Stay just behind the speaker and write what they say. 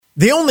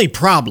The only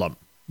problem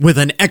with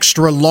an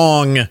extra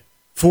long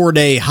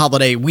 4-day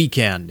holiday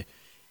weekend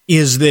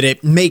is that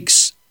it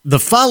makes the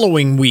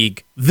following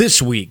week,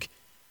 this week,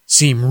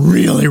 seem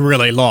really,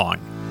 really long.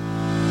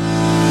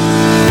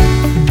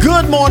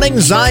 Good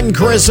mornings, I'm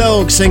Chris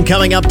Oakes, and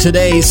coming up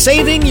today,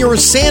 saving your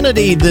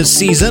sanity this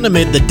season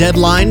amid the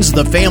deadlines,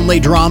 the family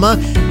drama,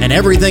 and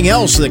everything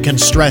else that can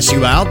stress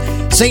you out.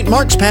 St.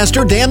 Mark's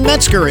Pastor Dan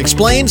Metzger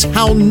explains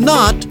how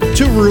not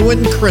to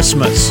ruin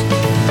Christmas.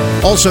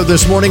 Also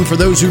this morning, for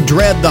those who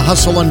dread the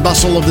hustle and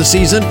bustle of the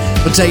season,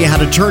 we'll tell you how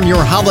to turn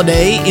your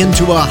holiday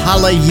into a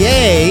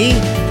holi-YAY.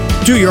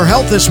 To your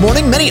health this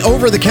morning, many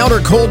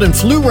over-the-counter cold and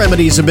flu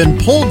remedies have been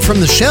pulled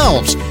from the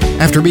shelves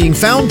after being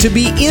found to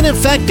be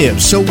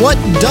ineffective. So what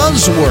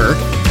does work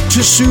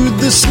to soothe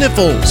the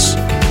sniffles?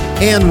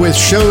 And with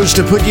shows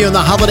to put you in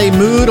the holiday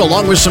mood,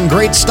 along with some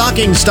great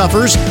stocking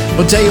stuffers,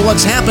 we'll tell you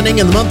what's happening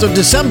in the month of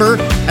December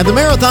at the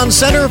Marathon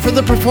Center for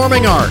the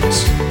Performing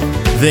Arts.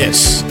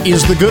 This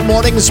is the Good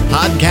Mornings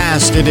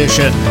Podcast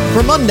Edition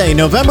for Monday,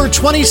 November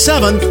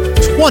 27th,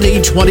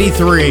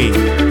 2023.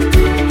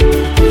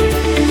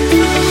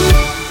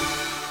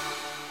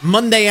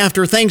 Monday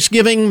after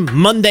Thanksgiving,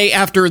 Monday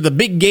after the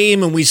big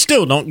game, and we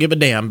still don't give a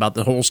damn about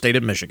the whole state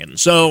of Michigan.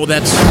 So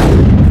that's,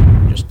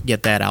 just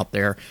get that out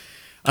there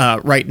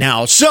right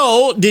now.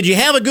 So, did you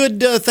have a good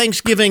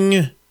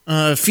Thanksgiving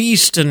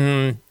feast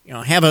and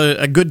have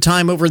a good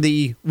time over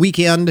the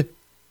weekend?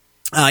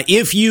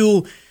 If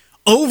you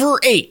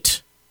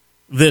overate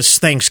this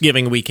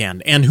Thanksgiving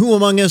weekend, and who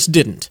among us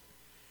didn't,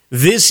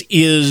 this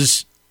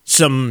is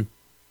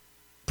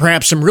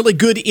perhaps some really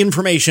good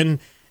information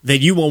that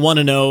you will want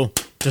to know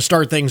to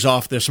start things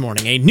off this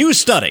morning. A new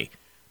study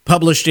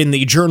published in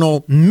the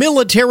journal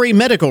Military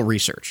Medical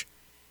Research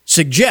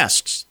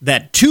suggests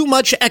that too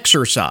much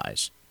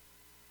exercise,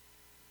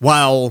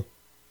 while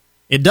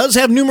it does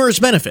have numerous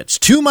benefits,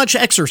 too much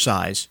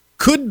exercise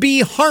could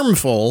be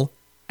harmful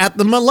at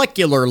the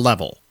molecular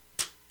level.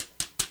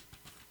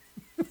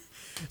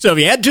 So if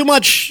you had too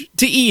much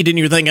to eat and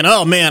you're thinking,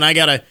 oh man, I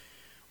got to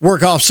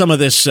work off some of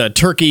this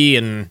turkey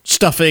and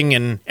stuffing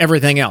and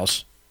everything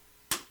else,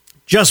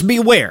 just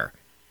beware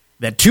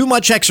that too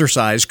much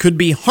exercise could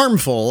be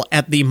harmful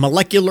at the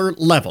molecular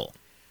level.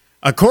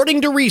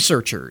 According to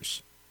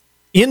researchers,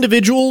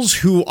 individuals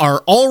who are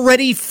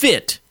already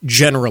fit,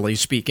 generally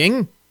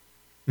speaking,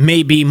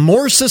 may be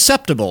more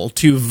susceptible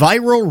to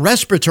viral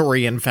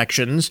respiratory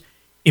infections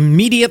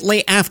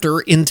immediately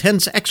after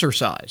intense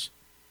exercise.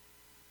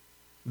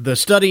 The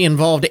study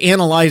involved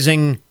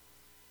analyzing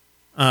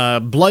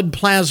blood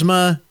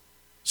plasma,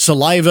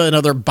 saliva, and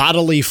other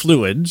bodily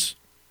fluids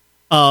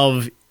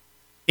of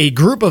a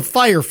group of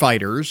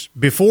firefighters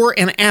before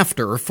and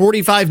after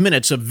 45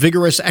 minutes of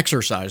vigorous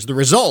exercise. The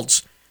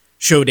results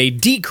showed a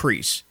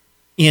decrease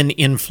in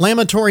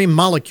inflammatory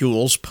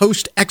molecules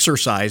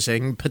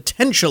post-exercising,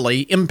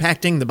 potentially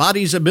impacting the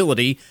body's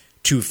ability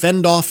to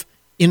fend off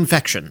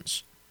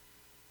infections.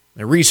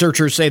 The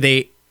researchers say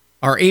they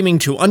are aiming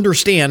to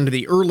understand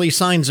the early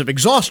signs of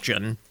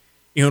exhaustion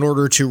in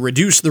order to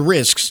reduce the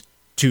risks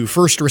to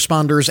first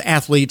responders,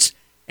 athletes,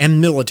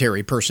 and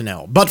military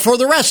personnel. But for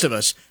the rest of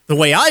us, the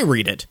way I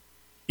read it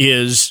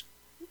is,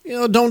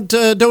 don't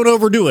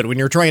overdo it when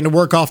you're trying to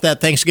work off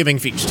that Thanksgiving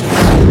feast.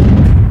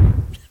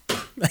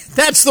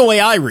 That's the way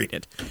I read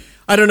it.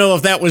 I don't know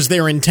if that was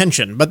their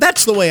intention, but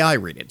that's the way I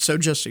read it. So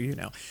just so you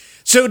know.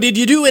 So did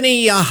you do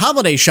any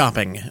holiday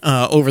shopping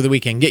over the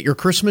weekend? Get your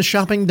Christmas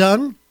shopping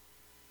done?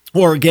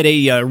 Or get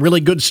a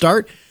really good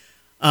start?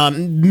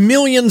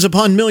 Millions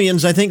upon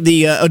millions. I think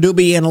the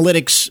Adobe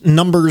Analytics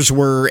numbers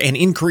were an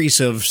increase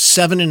of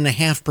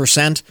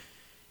 7.5%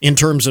 in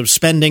terms of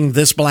spending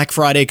this Black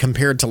Friday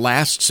compared to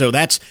last. So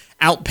that's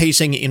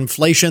outpacing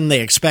inflation.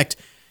 They expect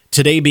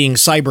today being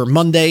Cyber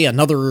Monday,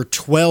 another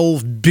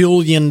 $12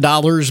 billion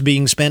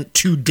being spent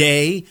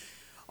today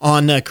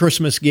on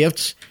Christmas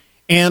gifts.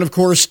 And, of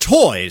course,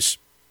 toys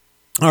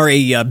are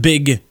a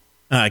big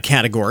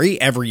category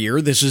every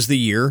year. This is the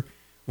year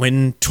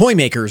when toy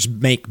makers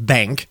make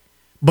bank.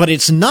 But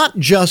it's not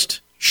just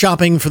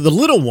shopping for the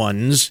little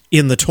ones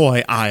in the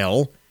toy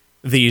aisle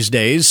these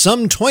days.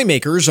 Some toy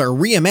makers are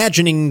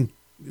reimagining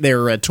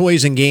their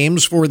toys and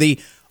games for the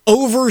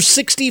over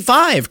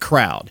 65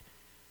 crowd.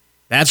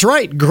 That's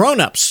right,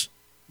 grown-ups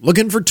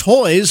looking for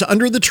toys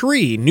under the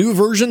tree. New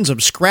versions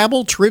of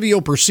Scrabble,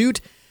 Trivial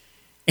Pursuit,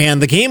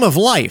 and the Game of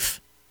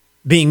Life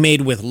being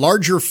made with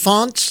larger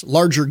fonts,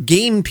 larger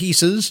game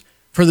pieces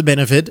for the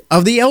benefit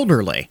of the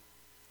elderly.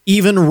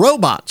 Even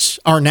robots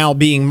are now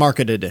being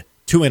marketed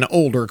to an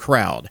older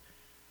crowd.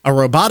 A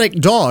robotic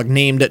dog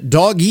named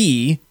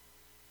Dog-E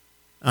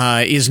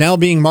is now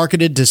being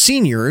marketed to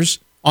seniors,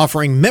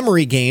 offering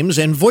memory games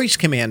and voice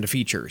command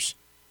features.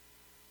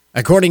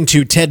 According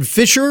to Ted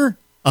Fisher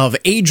of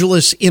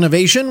Ageless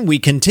Innovation, we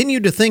continue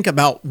to think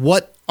about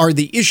what are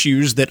the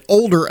issues that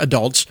older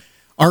adults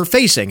are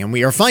facing, and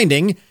we are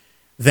finding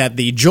that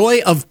the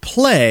joy of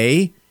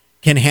play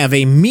can have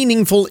a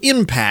meaningful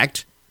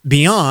impact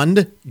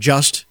beyond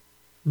just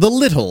the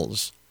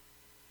littles.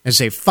 As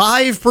say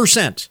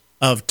 5%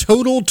 of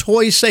total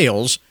toy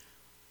sales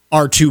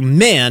are to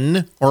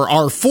men, or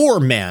are for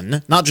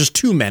men, not just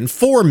two men,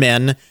 for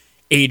men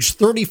age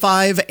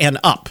 35 and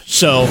up.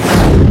 So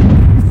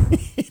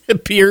it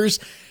appears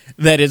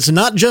that it's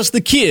not just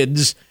the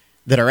kids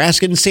that are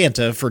asking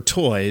Santa for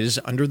toys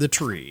under the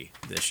tree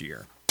this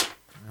year.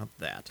 Not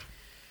that.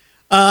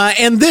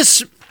 And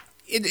this,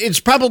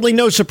 it's probably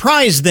no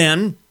surprise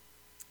then,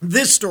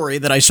 this story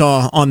that I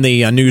saw on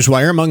the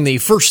Newswire, among the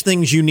first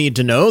things you need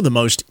to know, the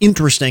most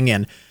interesting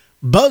and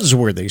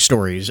buzzworthy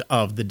stories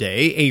of the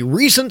day, a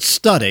recent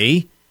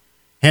study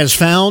has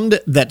found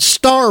that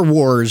Star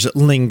Wars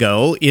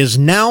lingo is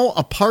now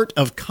a part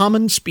of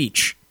common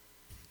speech.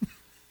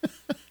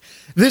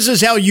 This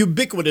is how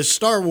ubiquitous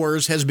Star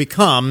Wars has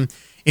become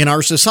in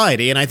our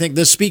society, and I think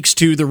this speaks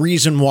to the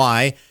reason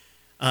why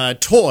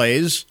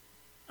toys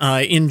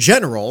in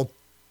general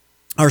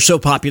are so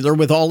popular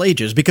with all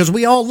ages, because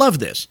we all love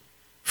this.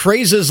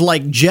 Phrases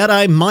like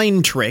Jedi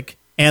mind trick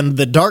and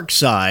the dark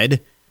side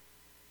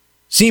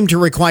seem to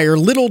require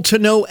little to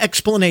no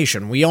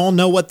explanation. We all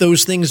know what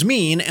those things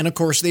mean, and of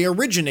course they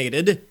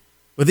originated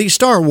with the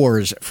Star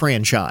Wars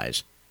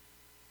franchise.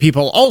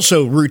 People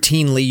also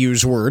routinely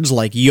use words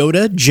like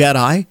Yoda,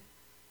 Jedi,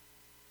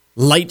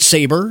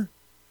 lightsaber,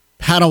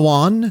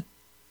 Padawan,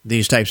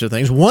 these types of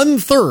things.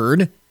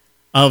 1/3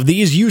 of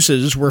these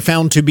uses were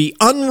found to be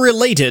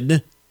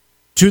unrelated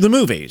to the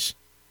movies,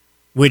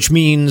 which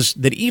means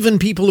that even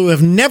people who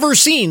have never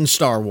seen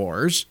Star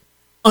Wars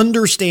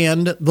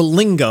understand the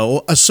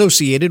lingo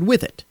associated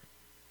with it.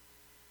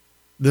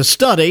 The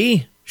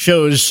study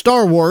shows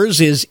Star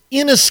Wars is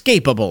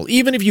inescapable.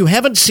 Even if you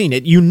haven't seen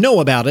it, you know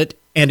about it,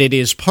 and it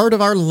is part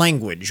of our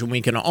language, and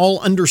we can all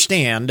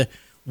understand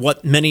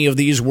what many of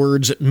these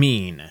words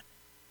mean.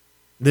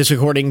 This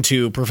according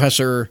to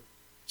Professor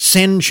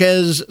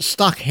Sanchez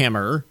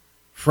Stockhammer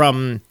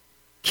from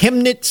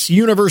Chemnitz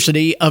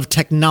University of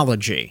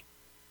Technology.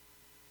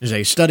 There's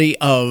a study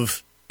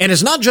of, and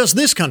it's not just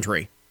this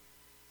country,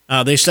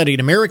 they studied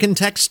American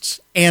texts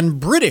and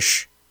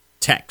British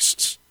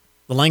texts.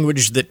 The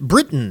language that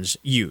Britons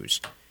use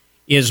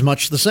is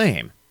much the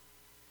same.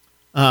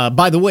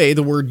 By the way,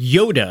 the word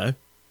Yoda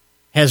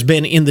has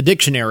been in the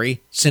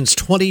dictionary since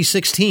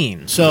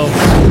 2016. So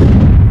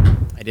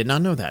I did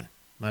not know that.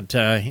 But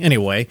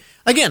anyway,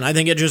 again, I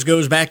think it just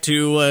goes back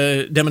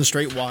to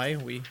demonstrate why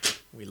we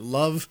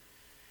love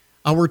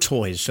our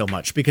toys so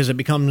much, because it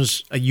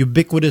becomes a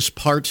ubiquitous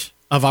part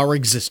of our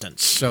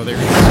existence. So there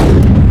you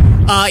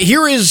go.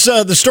 Here is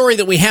the story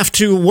that we have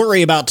to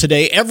worry about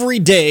today. Every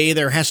day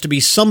there has to be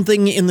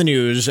something in the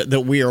news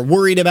that we are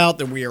worried about,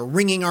 that we are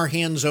wringing our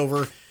hands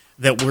over,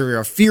 that we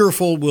are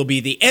fearful will be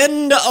the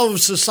end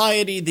of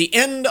society, the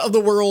end of the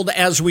world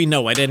as we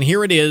know it. And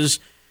here it is,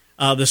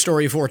 the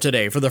story for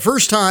today. For the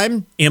first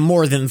time in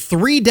more than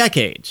 3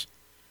 decades,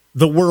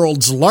 the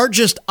world's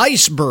largest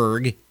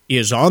iceberg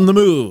is on the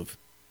move.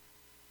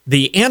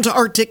 The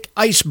Antarctic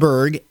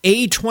iceberg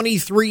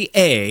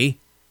A23A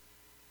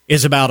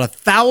is about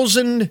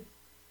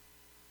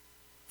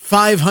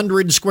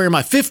 1,500 square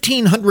miles,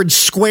 1,500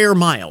 square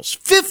miles,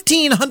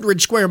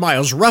 1,500 square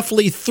miles,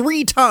 roughly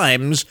 3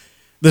 times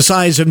the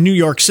size of New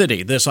York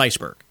City, this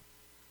iceberg.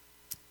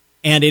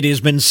 And it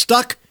has been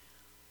stuck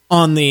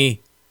on the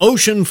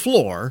ocean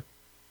floor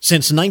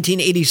since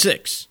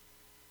 1986.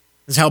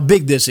 That's how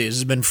big this is.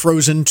 It's been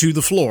frozen to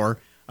the floor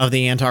of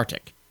the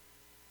Antarctic.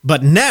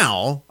 But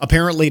now,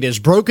 apparently, it is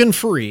broken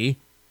free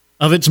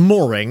of its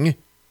mooring,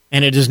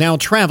 and it is now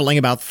traveling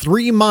about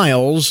 3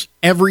 miles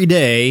every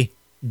day,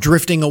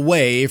 drifting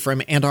away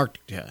from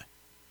Antarctica.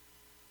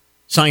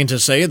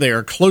 Scientists say they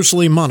are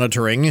closely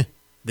monitoring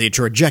the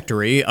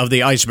trajectory of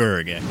the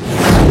iceberg.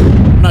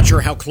 I'm not sure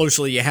how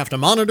closely you have to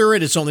monitor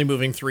it. It's only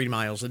moving 3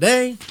 miles a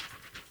day.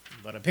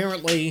 But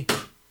apparently,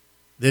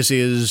 this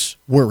is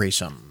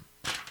worrisome.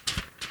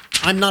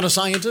 I'm not a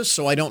scientist,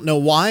 so I don't know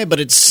why, but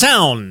it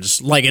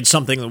sounds like it's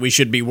something that we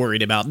should be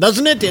worried about,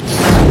 doesn't it?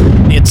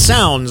 It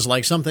sounds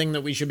like something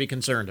that we should be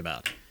concerned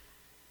about.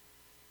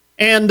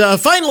 And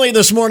finally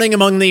this morning,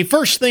 among the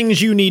first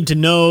things you need to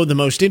know, the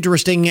most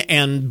interesting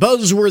and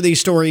buzzworthy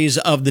stories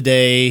of the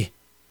day,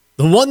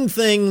 the one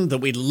thing that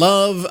we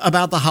love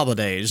about the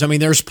holidays. I mean,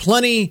 there's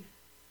plenty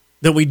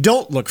that we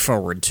don't look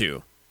forward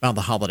to about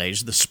the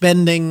holidays. The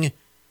spending,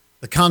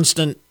 the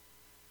constant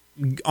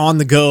on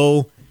the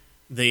go,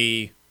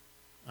 the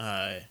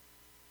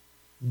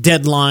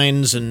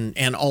deadlines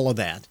and all of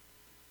that.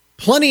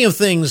 Plenty of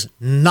things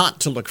not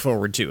to look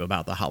forward to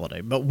about the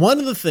holiday. But one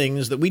of the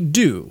things that we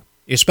do,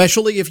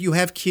 especially if you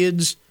have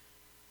kids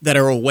that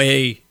are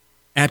away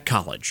at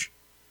college,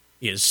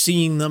 is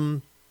seeing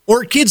them,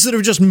 or kids that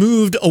have just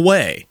moved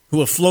away, who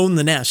have flown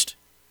the nest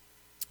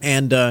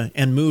and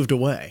moved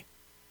away.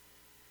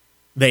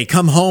 They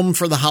come home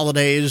for the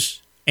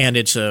holidays, and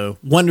it's a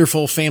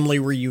wonderful family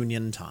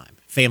reunion time,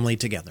 family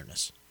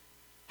togetherness.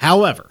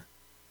 However,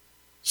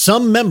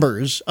 some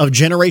members of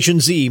Generation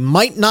Z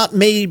might not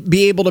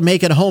be able to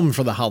make it home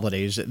for the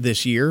holidays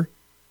this year.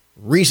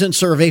 Recent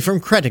survey from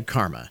Credit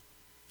Karma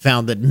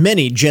found that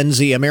many Gen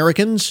Z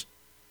Americans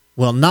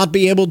will not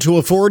be able to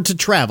afford to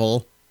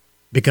travel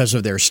because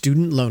of their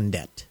student loan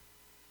debt.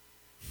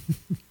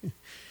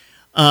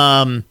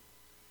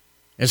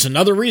 It's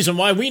another reason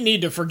why we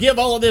need to forgive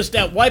all of this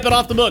debt, wipe it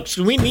off the books.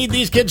 We need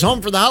these kids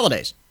home for the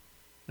holidays.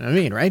 I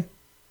mean, right?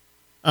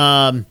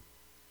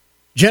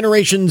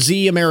 Generation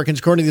Z Americans,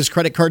 according to this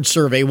credit card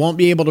survey, won't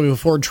be able to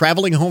afford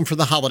traveling home for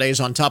the holidays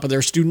on top of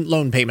their student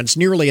loan payments.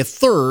 Nearly a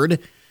third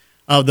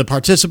of the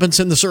participants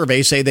in the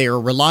survey say they are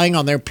relying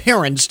on their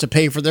parents to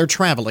pay for their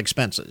travel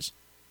expenses.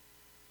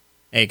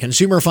 A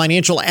consumer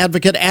financial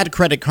advocate at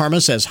Credit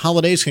Karma says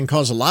holidays can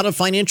cause a lot of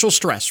financial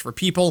stress for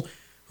people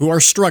who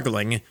are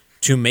struggling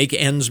to make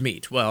ends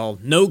meet. Well,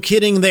 no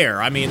kidding there.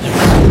 I mean,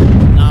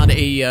 not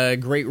a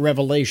great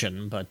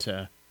revelation, but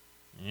there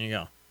you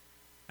go.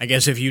 I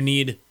guess if you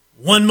need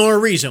one more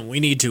reason, we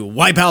need to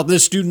wipe out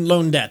this student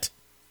loan debt.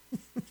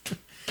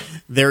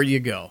 There you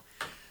go.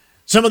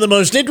 Some of the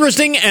most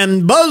interesting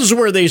and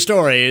buzzworthy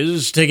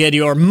stories to get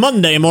your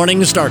Monday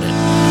morning started.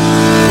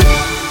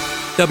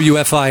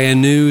 WFIN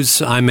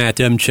News, I'm Matt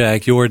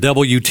Demchek. Your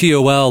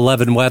WTOL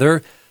 11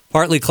 weather.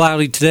 Partly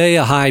cloudy today,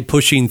 a high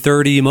pushing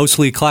 30.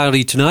 Mostly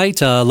cloudy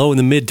tonight, low in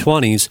the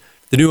mid-20s.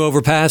 The new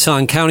overpass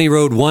on County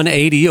Road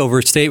 180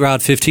 over State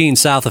Route 15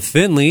 south of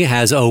Findlay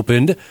has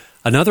opened.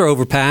 Another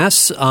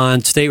overpass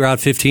on State Route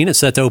 15 is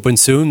set to open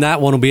soon.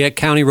 That one will be at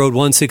County Road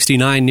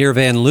 169 near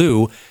Van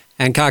Loo.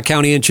 Hancock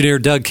County Engineer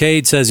Doug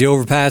Cade says the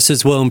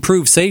overpasses will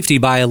improve safety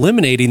by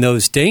eliminating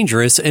those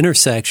dangerous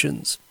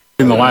intersections.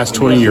 In the last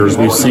 20 years,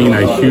 we've seen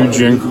a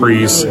huge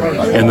increase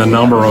in the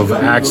number of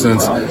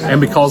accidents,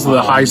 and because of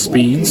the high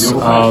speeds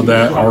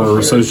that are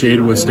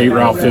associated with State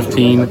Route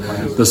 15,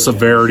 the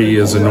severity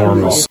is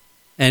enormous.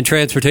 And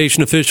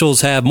transportation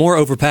officials have more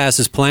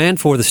overpasses planned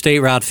for the State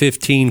Route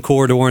 15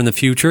 corridor in the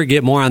future.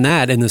 Get more on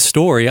that in the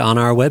story on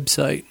our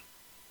website.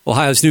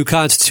 Ohio's new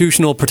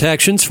constitutional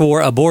protections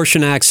for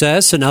abortion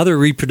access and other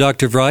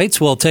reproductive rights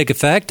will take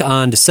effect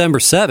on December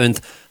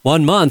 7th,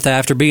 1 month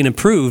after being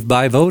approved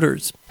by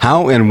voters.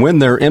 How and when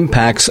their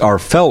impacts are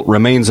felt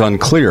remains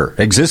unclear.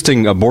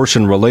 Existing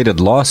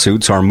abortion-related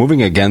lawsuits are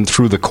moving again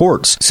through the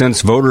courts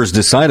since voters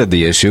decided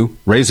the issue,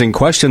 raising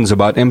questions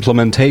about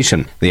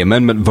implementation. The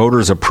amendment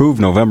voters approved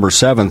November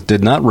 7th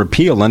did not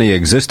repeal any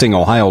existing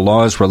Ohio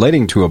laws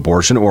relating to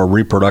abortion or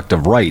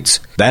reproductive rights.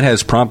 That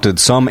has prompted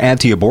some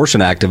anti-abortion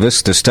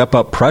activists to step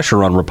up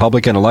pressure on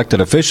Republican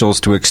elected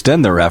officials to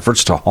extend their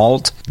efforts to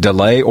halt,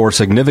 delay, or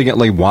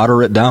significantly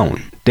water it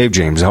down. Dave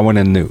James,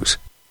 ONN News.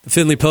 The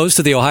Findlay Post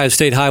of the Ohio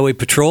State Highway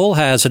Patrol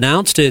has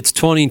announced its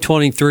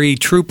 2023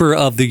 Trooper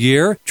of the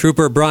Year.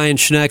 Trooper Brian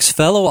Schneck's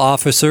fellow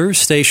officers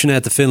stationed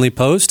at the Findlay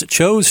Post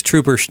chose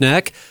Trooper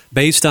Schneck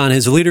based on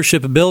his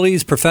leadership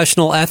abilities,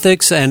 professional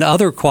ethics, and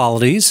other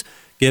qualities.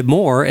 Get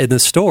more in the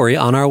story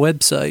on our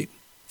website.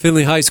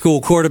 Findlay High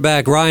School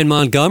quarterback Ryan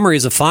Montgomery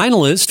is a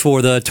finalist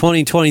for the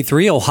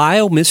 2023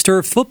 Ohio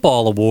Mr.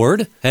 Football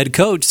Award. Head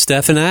coach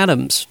Stephen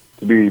Adams.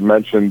 To be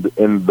mentioned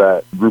in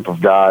that group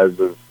of guys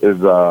is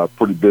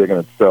pretty big in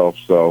itself.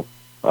 So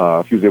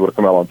if he was able to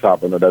come out on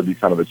top, I know that'd be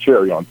kind of a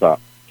cherry on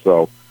top.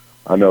 So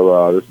I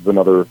know this is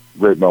another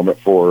great moment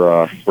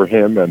for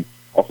him and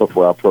also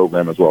for our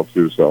program as well,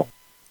 too. So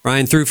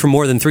Ryan threw for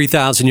more than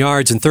 3,000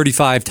 yards and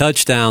 35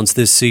 touchdowns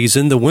this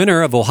season. The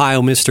winner of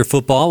Ohio Mr.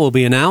 Football will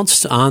be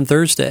announced on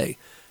Thursday.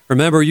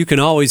 Remember, you can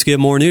always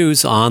get more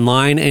news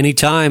online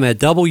anytime at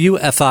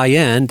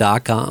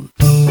WFIN.com.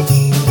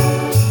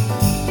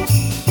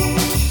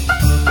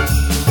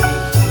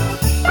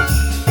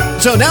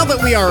 So now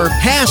that we are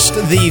past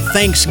the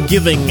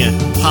Thanksgiving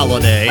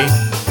holiday,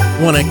 I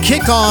want to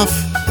kick off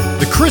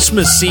the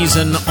Christmas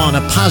season on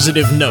a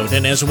positive note.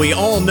 And as we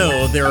all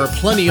know, there are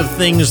plenty of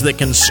things that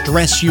can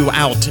stress you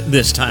out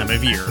this time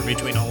of year,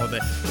 between all of the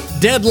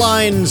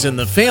deadlines and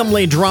the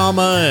family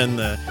drama and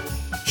the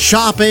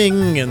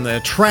shopping and the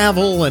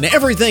travel and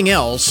everything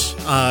else.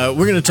 We're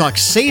going to talk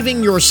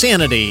saving your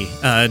sanity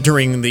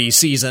during the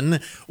season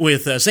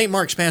with St.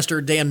 Mark's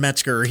Pastor Dan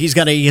Metzger. He's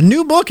got a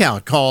new book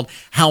out called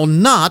How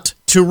Not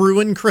to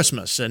Ruin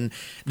Christmas. And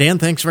Dan,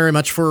 thanks very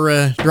much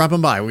for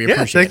dropping by. We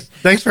appreciate it.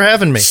 Thanks for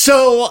having me.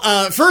 So,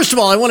 first of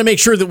all, I want to make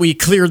sure that we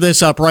clear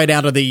this up right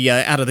out of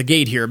the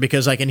gate here,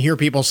 because I can hear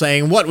people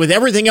saying, "What, with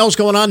everything else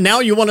going on, now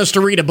you want us to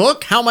read a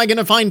book? How am I going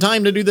to find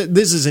time to do that?"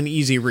 This is an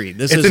easy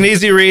read. It's an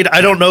easy read. I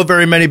don't know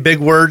very many big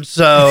words,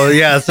 so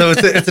yeah. So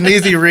it's an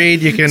easy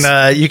read. You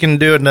can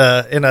do it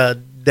in a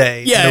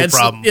day. Yeah, no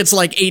problem. It's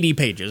like 80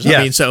 pages. Yeah.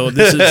 I mean, so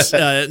this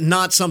is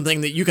not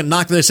something that you can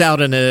knock this out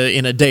in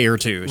a day or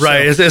two.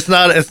 Right. So. It's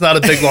not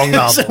a big long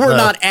novel. So we're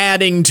not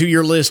adding to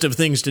your list of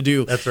things to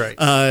do. That's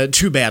right.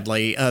 Too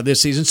badly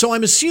this season. So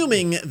I'm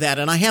assuming that,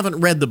 and I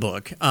haven't read the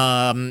book,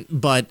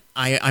 but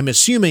I'm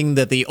assuming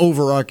that the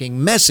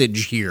overarching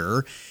message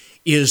here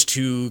is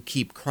to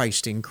keep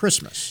Christ in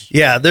Christmas.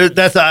 Yeah,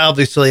 that's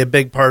obviously a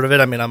big part of it.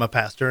 I mean, I'm a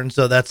pastor, and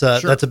so that's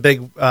a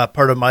big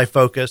part of my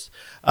focus.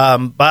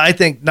 But I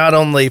think not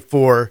only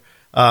for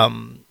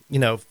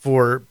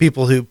for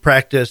people who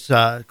practice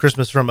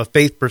Christmas from a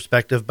faith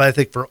perspective, but I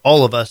think for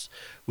all of us,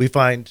 we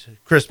find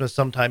Christmas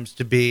sometimes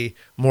to be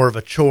more of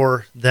a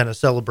chore than a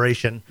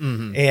celebration.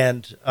 Mm-hmm.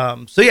 And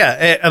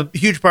a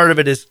huge part of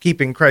it is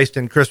keeping Christ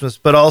in Christmas,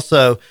 but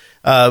also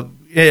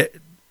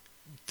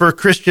for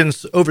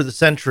Christians over the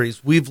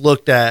centuries, we've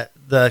looked at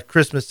the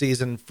Christmas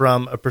season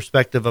from a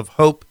perspective of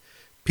hope,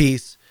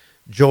 peace,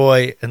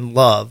 joy, and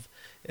love.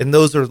 And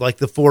those are like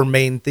the four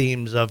main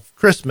themes of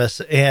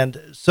Christmas.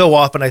 And so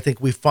often I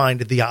think we find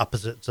the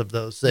opposites of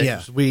those things.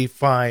 Yeah. We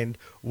find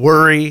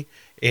worry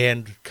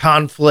and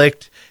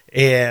conflict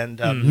and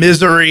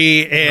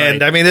misery.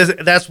 And right. I mean,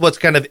 that's what's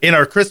kind of in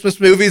our Christmas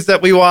movies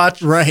that we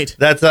watch. Right.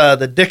 That's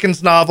the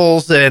Dickens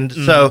novels. And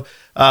so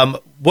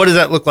what does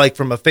that look like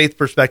from a faith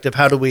perspective?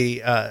 How do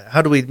we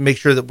make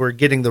sure that we're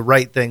getting the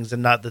right things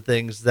and not the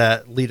things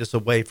that lead us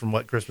away from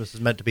what Christmas is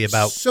meant to be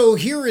about? So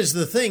here is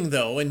the thing,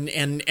 though, and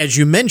as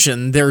you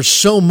mentioned, there's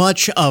so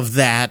much of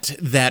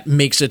that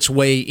makes its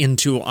way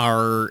into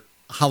our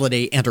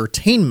holiday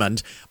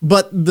entertainment,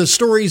 but the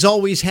stories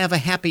always have a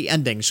happy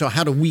ending. So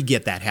how do we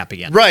get that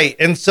happy ending? Right.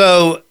 And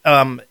so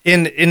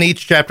in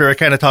each chapter, I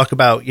kind of talk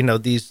about,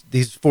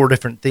 these four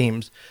different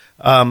themes.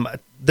 I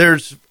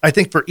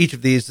think for each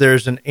of these,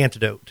 there's an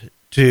antidote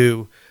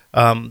to,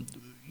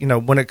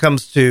 when it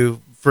comes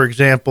to, for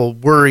example,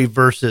 worry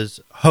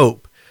versus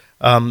hope.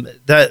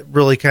 That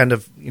really kind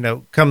of,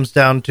 comes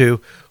down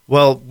to,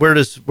 well, where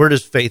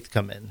does faith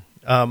come in?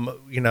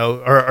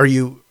 Are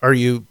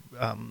you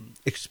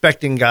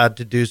expecting God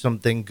to do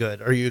something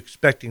good? Are you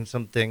expecting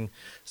something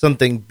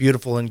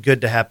beautiful and good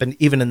to happen,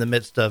 even in the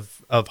midst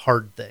of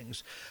hard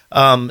things?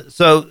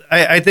 So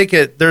I think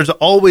there's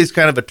always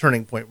kind of a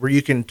turning point where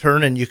you can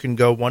turn and you can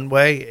go one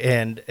way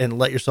and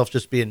let yourself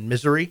just be in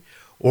misery,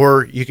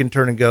 or you can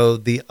turn and go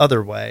the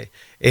other way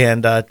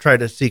and try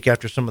to seek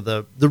after some of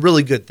the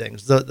really good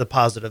things, the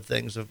positive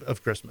things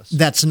of Christmas.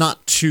 That's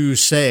not to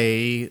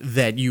say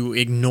that you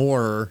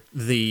ignore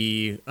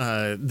the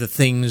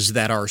things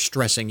that are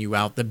stressing you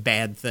out, the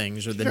bad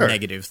things or the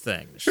negative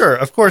things. Sure,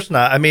 of course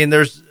not. I mean,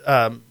 there's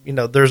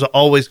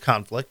always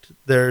conflict.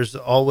 There's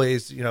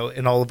always,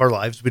 in all of our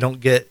lives, we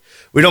don't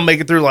make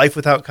it through life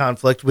without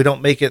conflict. We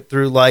don't make it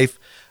through life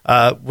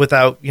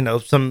without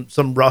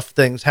some rough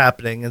things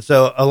happening, and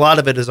so a lot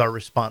of it is our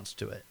response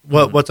to it.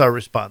 What's our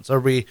response? Are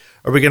we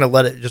going to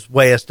let it just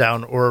weigh us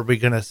down, or are we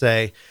going to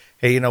say,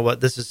 hey, you know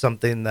what? This is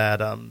something that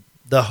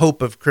the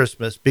hope of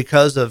Christmas,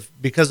 because of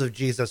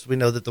Jesus, we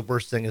know that the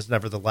worst thing is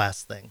never the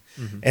last thing,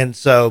 and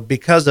so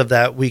because of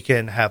that, we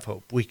can have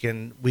hope. We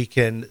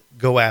can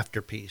go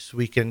after peace.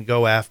 We can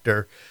go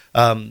after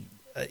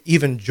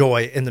even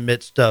joy in the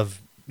midst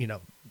of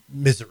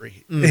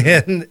misery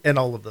and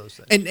all of those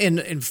things.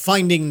 And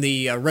finding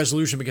the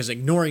resolution, because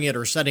ignoring it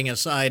or setting it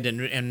aside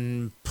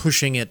and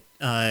pushing it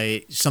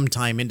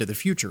sometime into the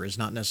future is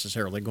not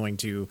necessarily going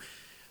to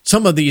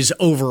some of these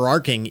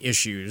overarching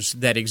issues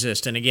that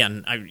exist. And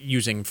again, I'm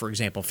using, for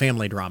example,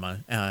 family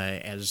drama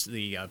as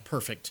the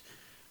perfect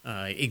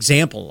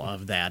example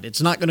of that.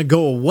 It's not going to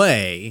go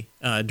away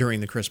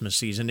during the Christmas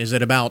season. Is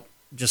it about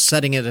just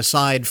setting it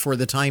aside for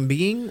the time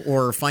being,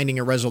 or finding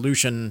a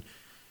resolution,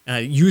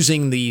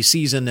 using the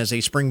season as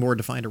a springboard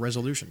to find a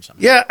resolution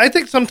somehow? Yeah, I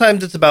think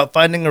sometimes it's about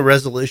finding a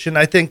resolution.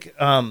 I think,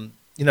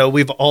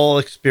 we've all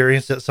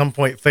experienced at some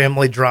point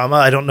family drama.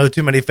 I don't know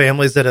too many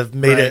families that have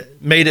made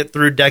it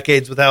through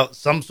decades without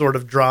some sort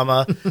of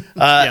drama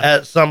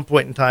at some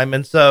point in time.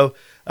 And so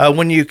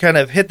when you kind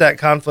of hit that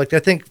conflict, I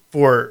think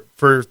for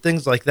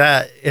things like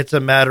that, it's a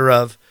matter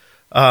of,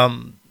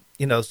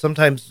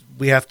 sometimes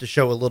we have to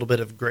show a little bit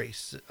of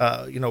grace.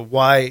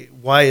 Why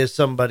is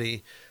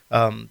somebody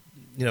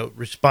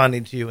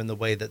responding to you in the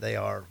way that they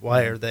are?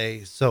 Why are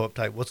they so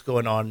uptight? What's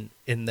going on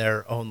in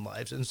their own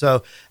lives? And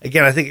so,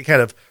 again, I think it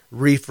kind of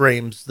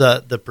reframes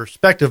the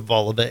perspective of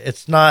all of it.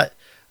 It's not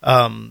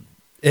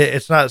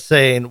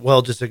saying,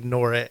 well, just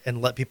ignore it and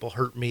let people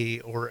hurt me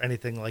or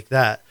anything like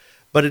that.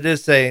 But it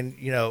is saying,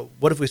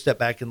 what if we step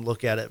back and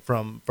look at it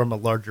from a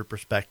larger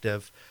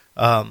perspective,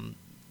 from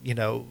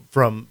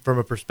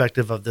a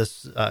perspective of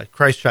this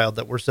Christ child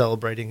that we're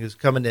celebrating, who's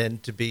coming in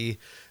to be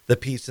the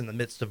peace in the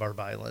midst of our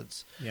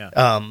violence.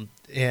 Yeah.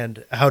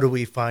 And how do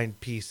we find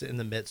peace in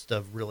the midst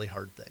of really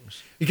hard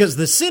things? Because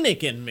the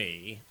cynic in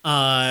me,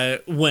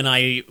 when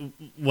I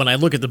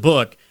look at the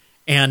book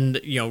and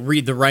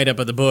read the write up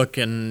of the book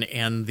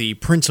and the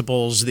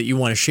principles that you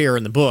want to share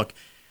in the book,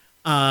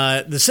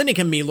 the cynic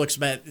in me looks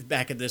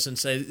back at this and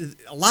says,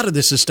 a lot of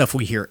this is stuff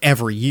we hear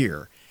every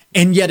year,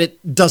 and yet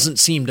it doesn't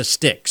seem to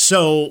stick.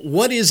 So,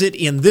 what is it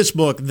in this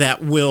book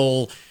that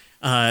will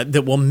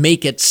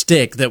make it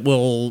stick? That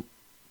will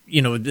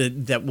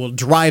that will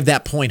drive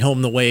that point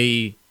home the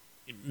way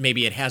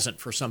maybe it hasn't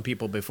for some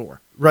people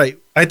before. Right.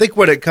 I think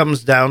what it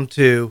comes down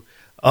to,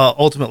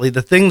 ultimately,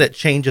 the thing that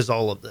changes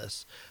all of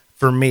this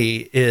for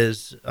me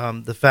is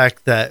the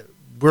fact that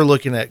we're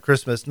looking at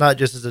Christmas not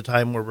just as a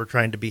time where we're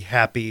trying to be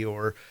happy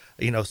or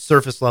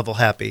surface level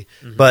happy,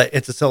 but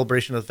it's a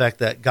celebration of the fact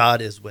that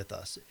God is with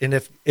us. And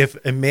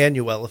if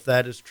Emmanuel, if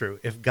that is true,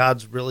 if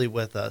God's really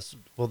with us,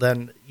 well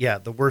then, yeah,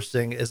 the worst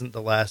thing isn't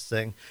the last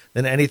thing.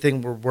 Then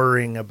anything we're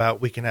worrying about,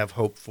 we can have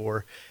hope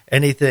for.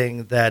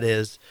 Anything that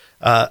is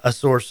a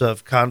source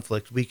of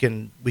conflict, we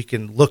can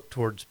look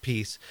towards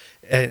peace,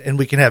 and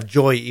we can have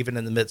joy even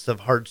in the midst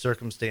of hard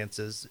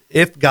circumstances.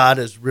 If God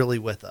is really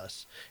with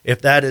us, if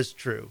that is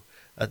true,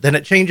 then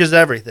it changes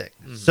everything.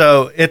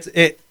 So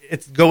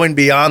it's going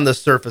beyond the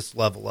surface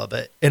level of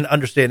it and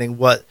understanding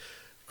what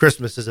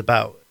Christmas is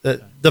about.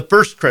 The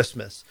first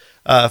Christmas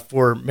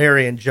for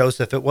Mary and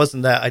Joseph, it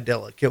wasn't that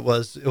idyllic. It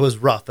was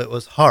rough. It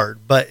was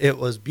hard, but it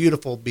was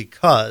beautiful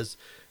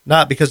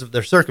not because of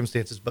their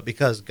circumstances, but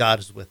because God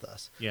is with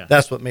us. Yeah.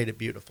 That's what made it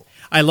beautiful.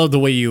 I love the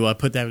way you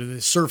put that, the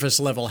surface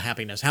level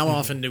happiness. How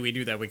often do we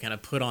do that? We kind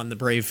of put on the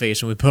brave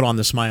face and we put on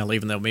the smile,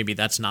 even though maybe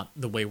that's not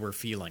the way we're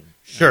feeling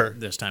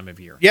this time of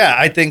year. Yeah,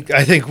 I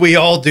think we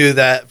all do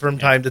that from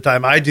time to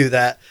time. I do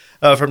that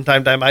from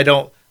time to time. I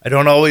don't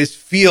always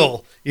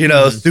feel,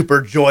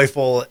 super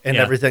joyful and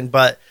everything,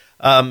 but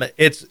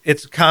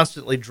it's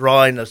constantly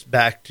drawing us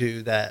back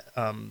to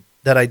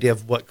that idea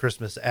of what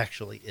Christmas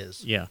actually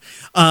is. Yeah.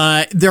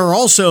 There are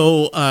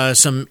also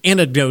some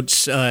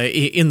anecdotes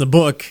in the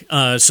book,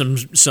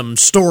 some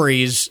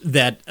stories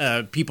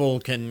that people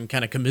can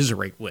kind of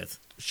commiserate with.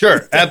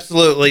 Sure,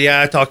 absolutely.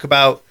 Yeah, I talk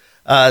about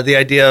the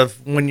idea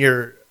of when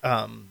you're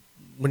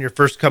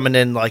first coming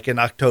in, like in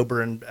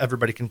October, and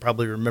everybody can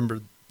probably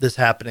remember this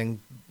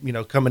happening,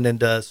 coming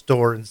into a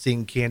store and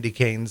seeing candy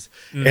canes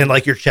and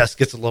like your chest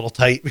gets a little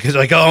tight because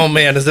you're like, oh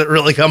man, is it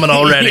really coming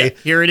already? Yeah,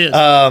 here it is.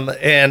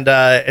 And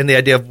the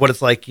idea of what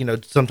it's like,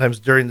 sometimes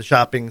during the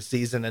shopping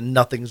season and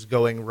nothing's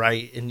going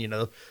right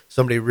and,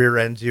 somebody rear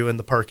ends you in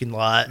the parking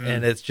lot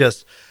and it's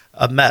just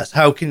a mess.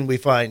 How can we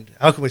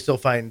still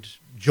find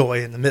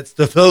joy in the midst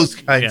of those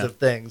kinds of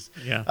things?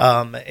 Yeah.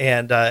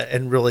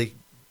 And really,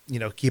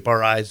 keep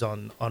our eyes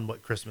on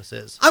what Christmas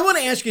is. I want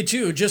to ask you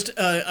too, just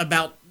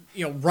about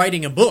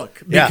writing a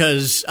book,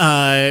 because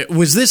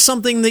was this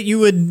something that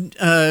you had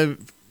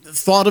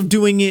thought of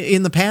doing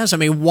in the past? I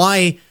mean,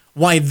 why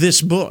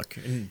this book?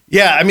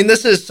 Yeah, I mean,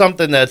 this is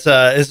something that's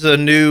is a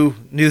new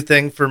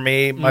thing for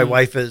me. My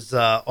wife has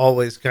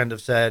always kind of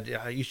said,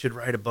 you should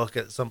write a book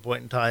at some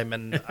point in time,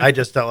 and I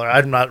just tell her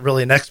I'm not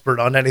really an expert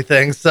on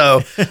anything,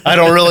 so I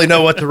don't really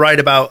know what to write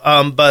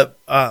about. But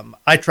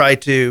I try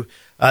to.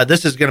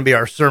 This is going to be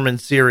our sermon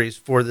series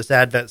for this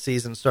Advent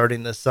season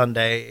starting this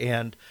Sunday,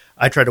 and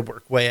I try to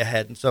work way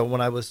ahead. And so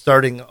when I was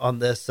starting on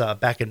this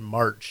back in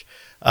March,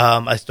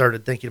 I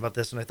started thinking about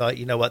this, and I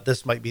thought,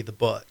 this might be the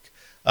book.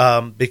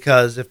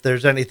 Because if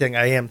there's anything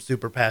I am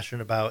super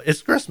passionate about,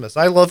 it's Christmas.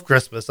 I love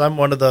Christmas. I'm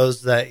one of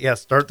those that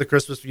start the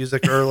Christmas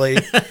music early.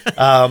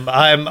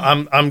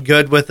 I'm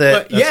good with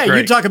it. But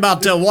you talk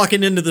about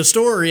walking into the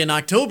store in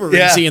October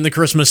and seeing the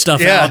Christmas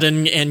stuff out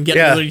and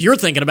getting. You're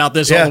thinking about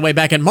this all the way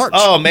back in March.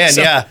 Oh man,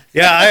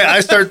 I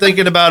start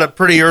thinking about it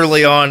pretty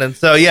early on, and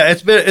so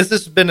this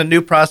has been a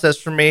new process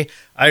for me.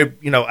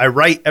 I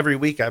write every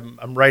week.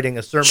 I'm writing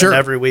a sermon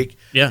every week,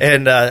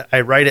 and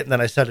I write it and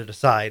then I set it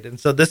aside. And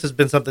so this has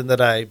been something that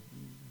I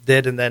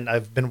did, and then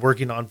I've been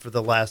working on for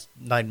the last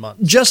 9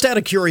 months. Just out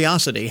of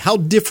curiosity, how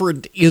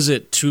different is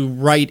it to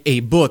write a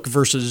book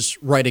versus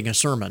writing a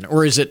sermon,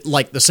 or is it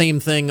like the same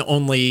thing,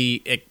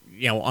 only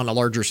on a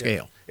larger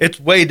scale? It's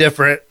way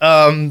different.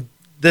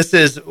 This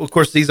is, of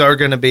course, these are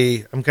going to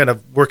be, I'm kind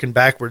of working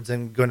backwards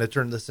and going to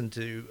turn this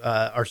into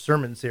our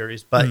sermon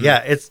series. But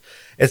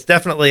it's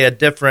definitely a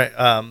different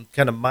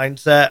kind of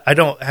mindset. I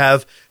don't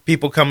have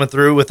people coming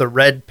through with a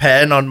red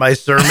pen on my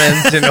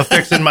sermons,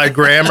 fixing my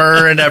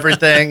grammar and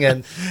everything,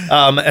 and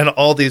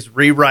all these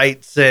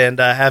rewrites and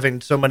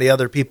having so many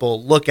other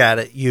people look at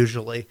it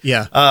usually.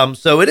 Yeah.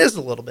 So it is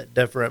a little bit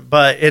different,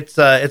 but it's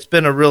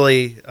been a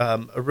really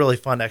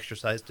fun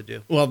exercise to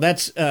do. Well,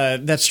 that's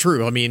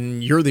true. I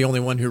mean, you're the only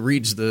one who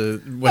reads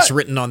what's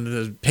written on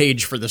the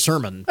page for the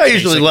sermon. I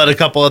usually let a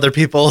couple other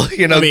people,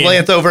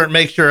 glance over it and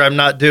make sure I'm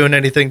not doing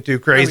anything too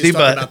crazy.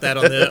 But about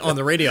that on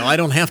the radio, I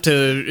don't have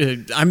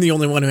to. I'm the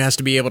only one who has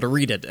to be able to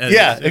read it.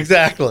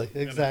 Exactly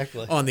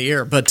on the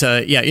air. But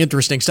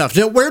interesting stuff.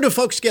 So where do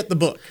folks get the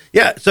book?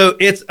 Yeah, so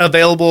it's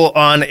available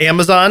on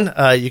Amazon.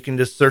 You can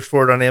just search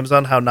for it on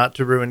Amazon. How Not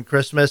to Ruin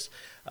Christmas.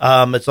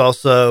 It's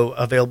also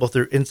available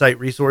through Insight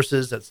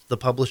Resources. That's the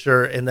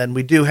publisher, and then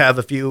we do have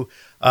a few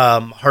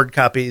hard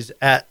copies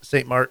at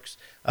St. Mark's.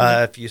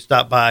 If you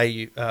stop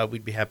by,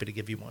 we'd be happy to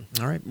give you one.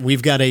 All right.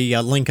 We've got a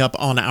link up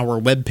on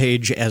our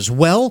webpage as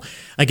well.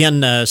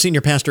 Again,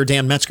 Senior Pastor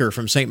Dan Metzger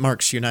from St.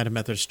 Mark's United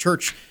Methodist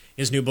Church.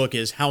 His new book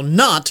is How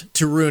Not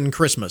to Ruin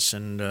Christmas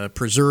and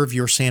Preserve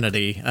Your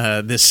Sanity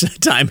this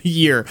time of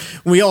year.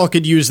 We all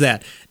could use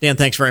that. Dan,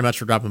 thanks very much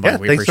for dropping by.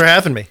 Thanks for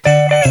having me.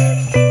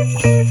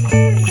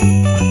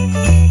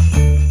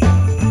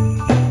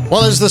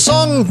 Well, as the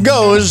song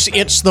goes,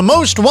 it's the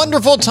most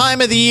wonderful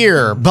time of the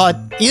year, but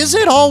is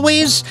it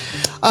always?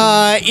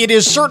 It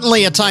is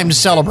certainly a time to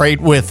celebrate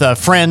with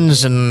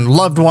friends and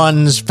loved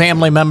ones,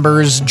 family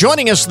members.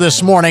 Joining us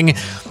this morning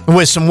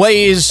with some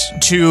ways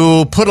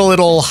to put a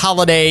little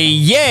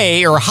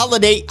holi-YAY or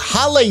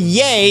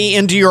holi-YAY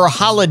into your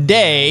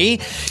holiday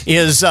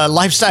is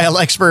lifestyle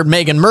expert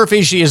Megan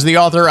Murphy. She is the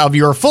author of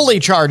Your Fully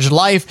Charged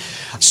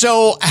Life.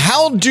 So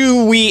how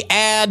do we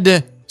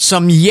add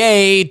some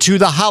yay to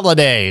the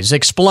holidays?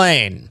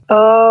 Explain.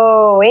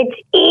 Oh, it's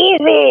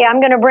easy. I'm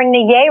going to bring the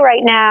yay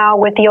right now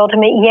with the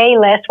ultimate yay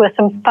list with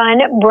some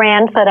fun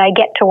brands that I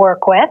get to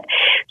work with.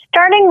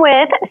 Starting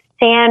with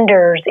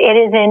Sanders. It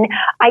is an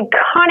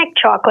iconic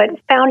chocolate,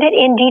 found it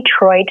in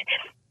Detroit.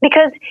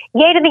 Because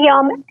yay to the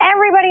yum,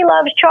 everybody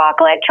loves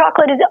chocolate.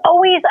 Chocolate is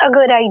always a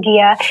good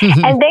idea.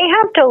 And they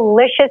have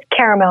delicious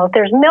caramels.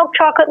 There's milk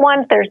chocolate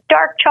ones. There's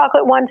dark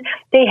chocolate ones.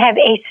 They have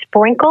a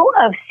sprinkle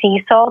of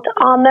sea salt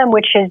on them,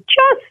 which is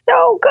just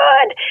so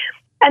good.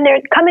 And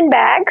they come in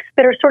bags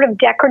that are sort of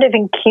decorative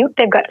and cute.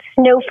 They've got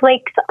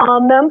snowflakes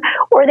on them,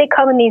 or they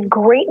come in these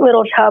great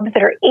little tubs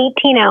that are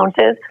 18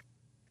 ounces.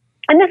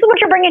 And this is what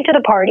you're bringing to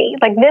the party.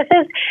 Like, this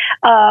is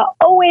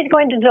always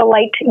going to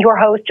delight your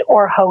host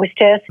or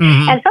hostess.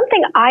 And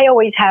something I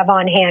always have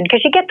on hand,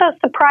 because you get those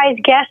surprise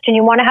guests and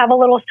you want to have a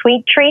little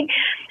sweet treat.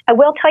 I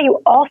will tell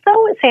you also,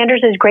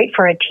 Sanders is great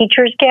for a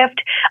teacher's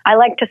gift. I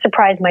like to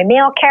surprise my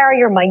mail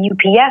carrier, my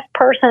UPS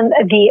person,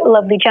 the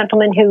lovely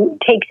gentleman who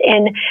takes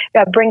in,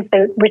 brings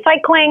the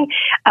recycling.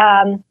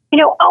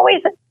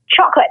 Always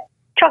chocolate.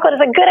 Chocolate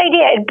is a good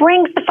idea. It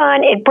brings the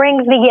fun. It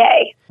brings the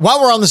yay.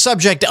 While we're on the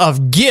subject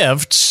of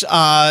gifts,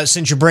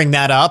 since you bring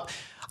that up,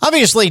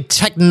 obviously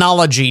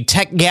technology,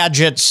 tech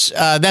gadgets,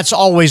 that's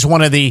always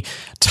one of the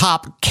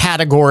top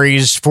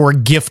categories for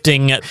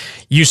gifting.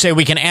 You say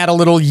we can add a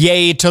little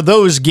yay to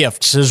those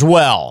gifts as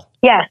well.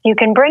 Yes, you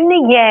can bring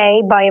the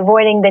yay by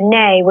avoiding the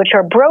nay, which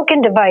are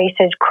broken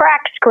devices,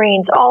 cracked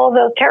screens, all of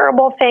those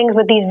terrible things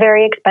with these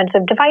very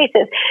expensive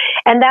devices.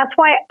 And that's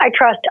why I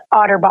trust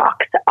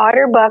OtterBox.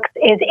 OtterBox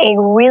is a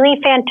really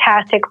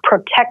fantastic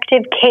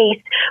protective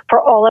case for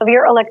all of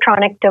your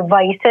electronic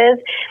devices.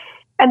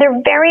 And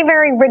they're very,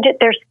 very rigid.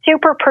 They're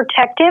super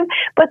protective,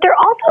 but they're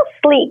also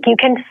sleek. You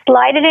can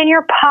slide it in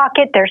your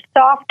pocket. They're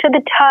soft to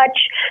the touch.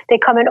 They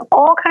come in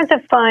all kinds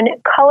of fun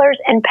colors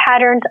and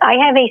patterns. I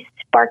have a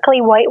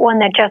sparkly white one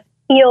that just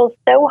feels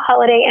so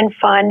holiday and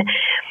fun.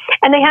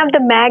 And they have the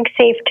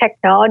MagSafe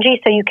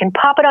technology, so you can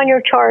pop it on your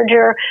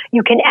charger.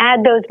 You can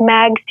add those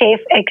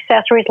MagSafe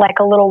accessories like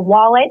a little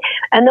wallet,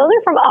 and those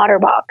are from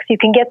OtterBox. You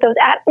can get those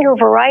at your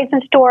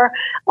Verizon store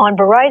on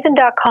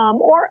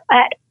Verizon.com or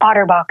at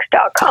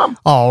OtterBox.com.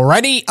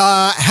 Alrighty.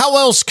 How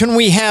else can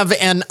we have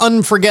an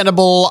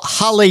unforgettable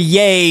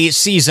holi-YAY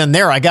season?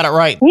 There, I got it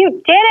right.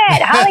 You did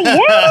it!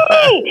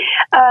 holi-YAY!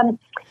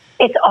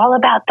 It's all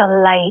about the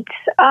lights.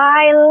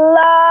 I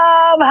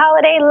love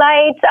holiday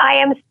lights. I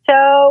am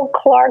so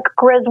Clark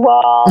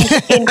Griswold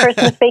in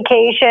Christmas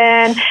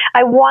Vacation.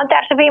 I want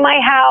that to be my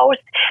house.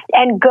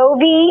 And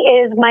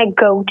Govee is my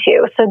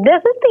go-to. So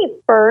this is the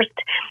first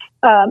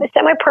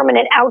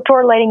semi-permanent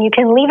outdoor lighting. You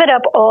can leave it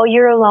up all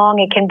year long.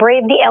 It can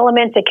brave the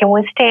elements. It can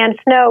withstand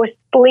snow,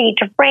 sleet,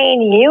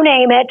 rain, you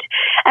name it.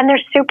 And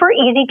they're super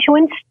easy to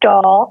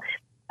install.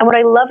 And what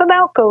I love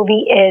about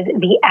Govee is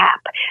the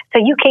app. So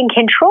you can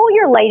control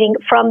your lighting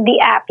from the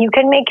app. You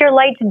can make your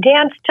lights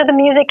dance to the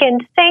music in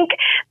sync.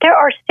 There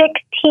are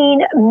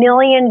 16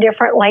 million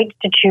different lights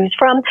to choose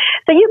from.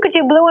 So you could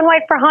do blue and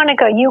white for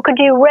Hanukkah. You could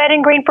do red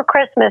and green for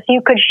Christmas.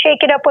 You could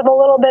shake it up with a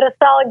little bit of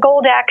solid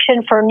gold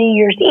action for New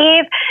Year's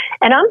Eve.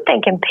 And I'm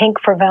thinking pink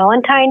for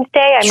Valentine's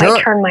Day. I might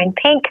turn mine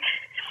pink.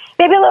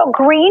 Maybe a little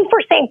green for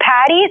St.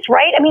 Patty's,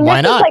 right? I mean,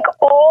 this is like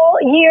all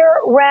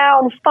year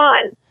round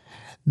fun.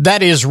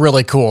 That is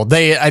really cool.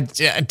 I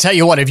tell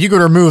you what, if you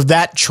could remove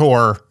that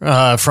chore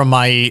from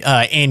my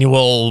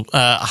annual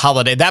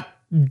holiday, that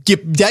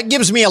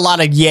gives me a lot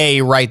of yay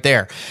right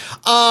there.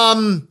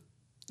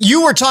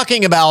 You were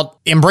talking about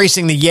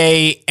embracing the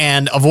yay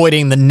and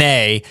avoiding the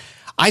nay.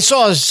 I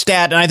saw a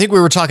stat, and I think we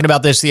were talking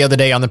about this the other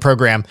day on the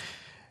program.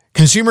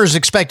 Consumers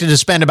expected to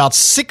spend about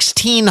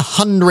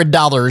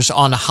 $1,600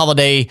 on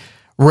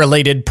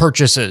holiday-related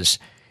purchases.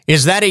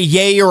 Is that a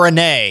yay or a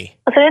nay?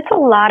 Listen, it's a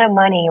lot of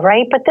money,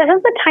 right? But this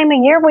is the time of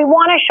year we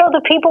want to show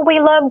the people we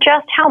love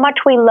just how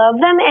much we love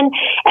them. And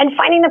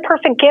finding the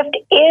perfect gift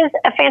is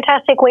a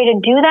fantastic way to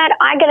do that.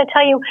 I got to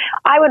tell you,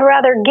 I would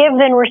rather give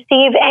than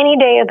receive any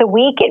day of the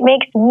week. It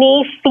makes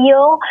me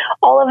feel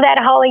all of that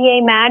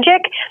holi-YAY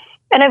magic.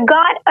 And I've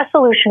got a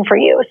solution for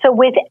you. So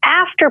with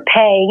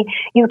Afterpay,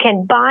 you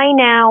can buy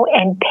now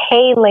and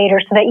pay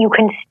later so that you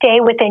can stay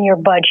within your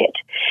budget.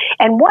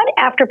 And what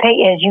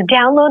Afterpay is, you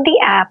download the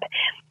app,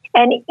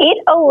 and it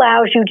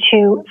allows you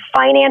to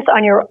finance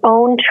on your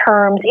own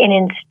terms in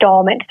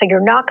installments. So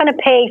you're not going to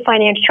pay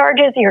finance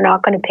charges. You're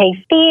not going to pay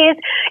fees.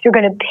 You're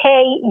going to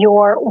pay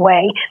your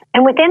way.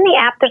 And within the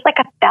app, there's like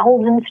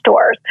 1,000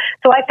 stores.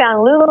 So I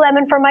found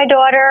Lululemon for my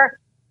daughter,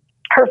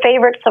 her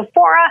favorite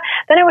Sephora.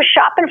 Then I was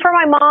shopping for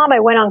my mom. I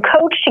went on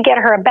Coach to get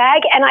her a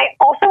bag, and I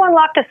also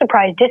unlocked a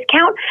surprise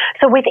discount.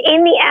 So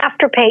within the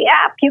Afterpay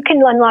app, you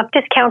can unlock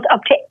discounts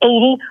up to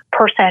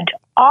 80%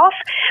 off.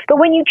 But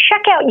when you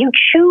check out, you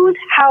choose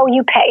how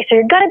you pay. So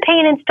you're going to pay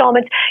in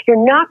installments.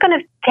 You're not going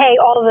to pay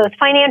all of those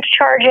finance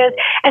charges.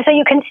 And so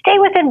you can stay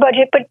within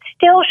budget, but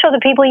still show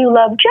the people you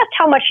love just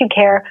how much you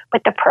care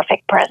with the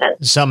perfect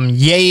present. Some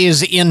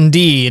yays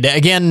indeed.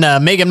 Again,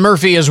 Megan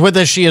Murphy is with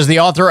us. She is the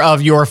author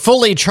of Your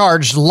Fully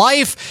Charged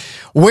Life.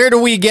 Where do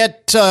we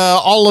get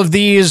all of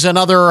these and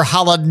other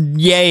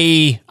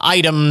holi-YAY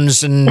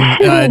items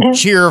and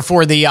cheer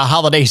for the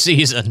holiday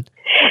season?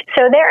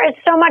 So there is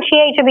so much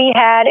yay to be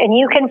had, and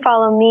you can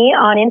follow me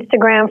on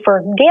Instagram for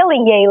daily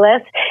yay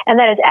lists, and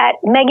that is at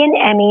Megan,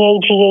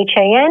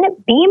 MEAGHAN,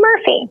 B.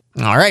 Murphy.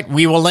 All right.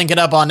 We will link it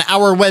up on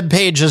our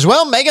webpage as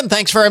well. Megan,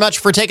 thanks very much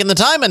for taking the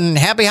time, and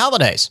happy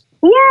holidays.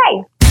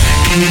 Yay!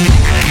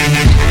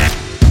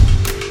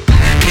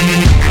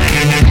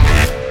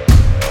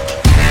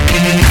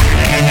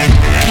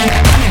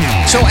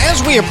 So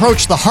as we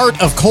approach the heart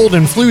of cold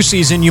and flu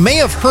season, you may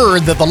have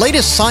heard that the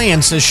latest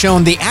science has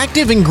shown the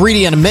active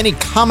ingredient in many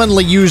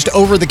commonly used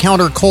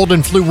over-the-counter cold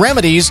and flu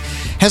remedies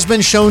has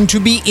been shown to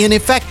be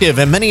ineffective,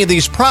 and many of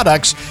these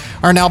products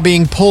are now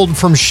being pulled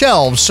from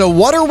shelves. So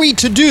what are we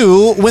to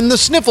do when the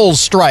sniffles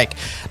strike?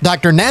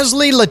 Dr.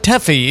 Nazli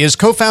Latefi is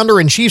co-founder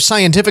and chief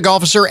scientific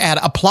officer at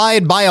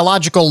Applied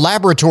Biological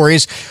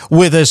Laboratories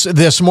with us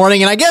this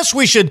morning. And I guess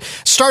we should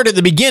start at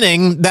the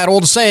beginning, that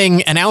old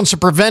saying, an ounce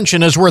of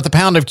prevention is worth a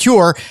pound of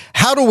cure.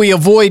 How do we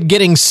avoid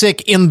getting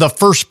sick in the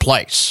first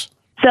place?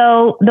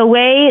 So the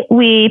way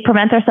we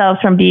prevent ourselves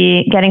from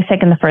getting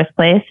sick in the first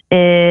place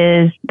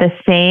is the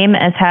same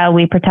as how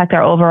we protect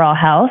our overall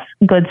health: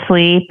 good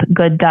sleep,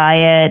 good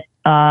diet,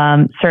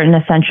 certain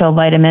essential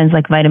vitamins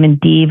like vitamin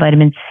D,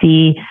 vitamin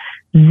C,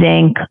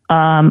 zinc,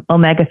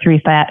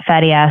 omega-3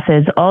 fatty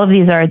acids. All of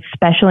these are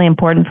especially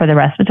important for the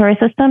respiratory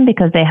system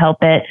because they help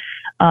it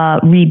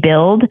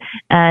rebuild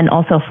and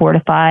also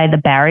fortify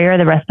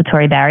the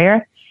respiratory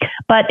barrier.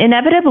 But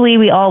inevitably,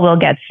 we all will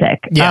get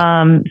sick.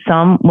 Yeah.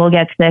 Some will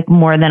get sick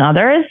more than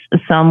others.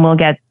 Some will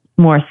get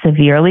more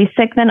severely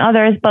sick than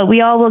others. But we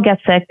all will get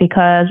sick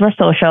because we're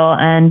social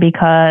and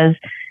because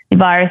the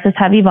viruses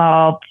have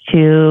evolved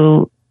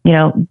to,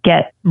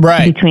 get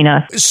between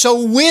us.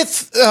 So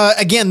with,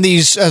 again,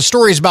 these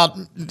stories about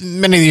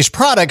many of these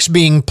products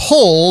being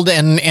pulled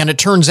and it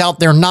turns out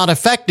they're not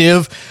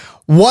effective,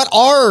 what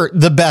are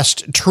the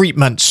best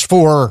treatments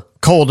for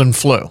cold and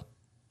flu?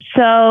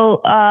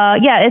 So,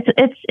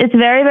 it's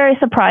very, very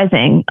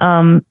surprising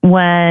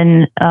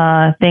when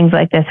things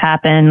like this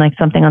happen, like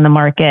something on the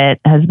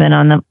market has been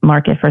on the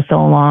market for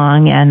so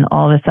long and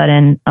all of a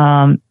sudden,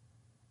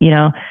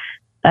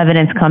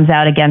 evidence comes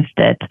out against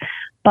it.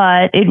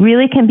 But it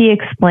really can be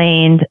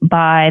explained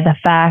by the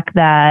fact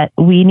that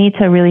we need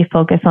to really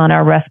focus on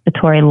our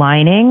respiratory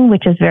lining,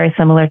 which is very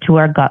similar to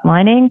our gut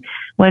lining,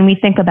 when we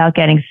think about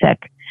getting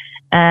sick.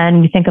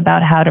 And we think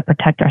about how to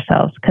protect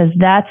ourselves, because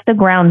that's the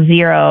ground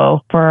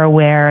zero for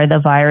where the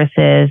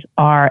viruses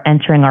are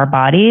entering our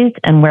bodies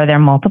and where they're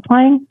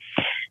multiplying.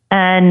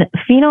 And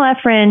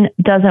phenylephrine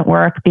doesn't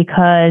work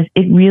because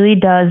it really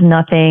does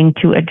nothing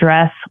to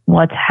address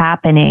what's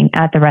happening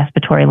at the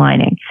respiratory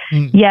lining.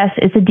 Yes,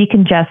 it's a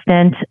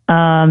decongestant,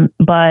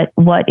 but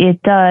what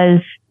it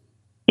does,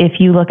 if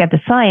you look at the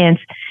science,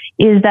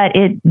 is that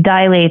it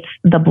dilates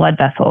the blood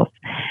vessels.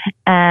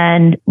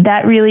 And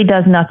that really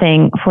does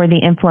nothing for the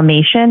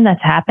inflammation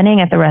that's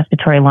happening at the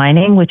respiratory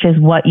lining, which is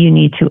what you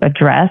need to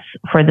address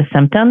for the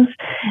symptoms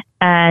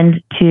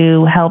and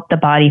to help the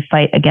body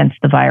fight against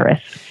the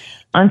virus.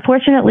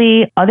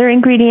 Unfortunately, other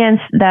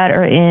ingredients that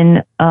are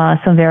in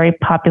some very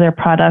popular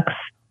products,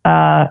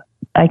 I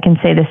can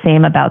say the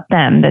same about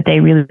them, that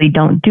they really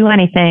don't do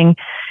anything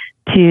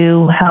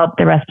to help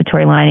the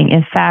respiratory lining.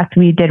 In fact,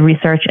 we did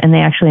research and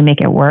they actually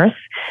make it worse.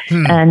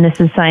 And this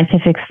is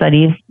scientific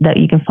studies that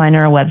you can find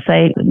on our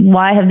website.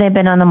 Why have they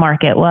been on the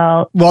market?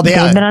 Well, they've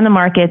been on the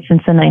market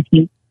since the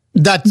 19th.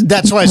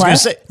 That's what I was going to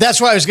say.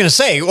 That's what I was going to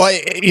say.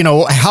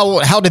 Well,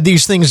 how did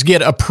these things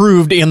get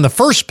approved in the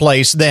first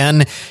place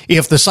then,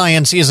 if the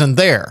science isn't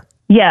there?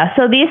 Yeah,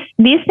 so these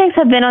things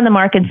have been on the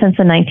market since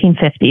the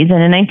 1950s,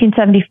 and in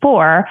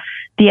 1974,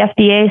 the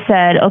FDA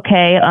said,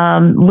 okay,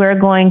 we're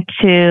going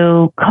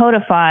to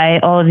codify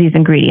all of these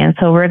ingredients.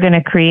 So we're going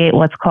to create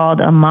what's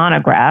called a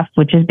monograph,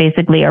 which is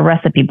basically a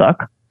recipe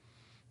book,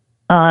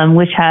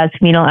 which has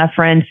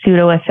phenylephrine,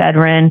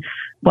 pseudoephedrine,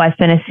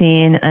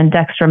 guaifenesin, and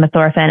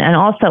dextromethorphan, and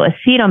also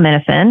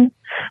acetaminophen.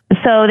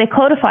 So they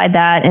codified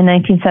that in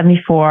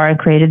 1974 and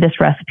created this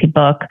recipe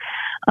book,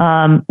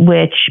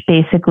 which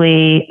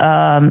basically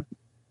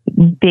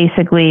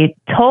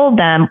told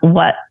them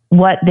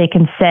what they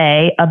can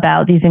say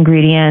about these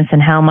ingredients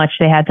and how much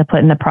they had to put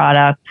in the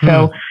product.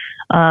 So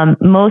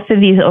most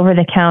of these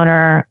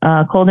over-the-counter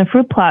cold and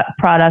flu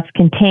products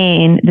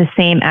contain the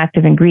same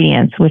active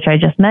ingredients, which I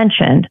just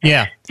mentioned.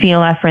 Yeah.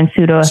 Phenylephrine,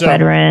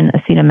 pseudoephedrine,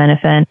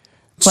 acetaminophen.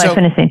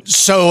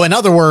 So in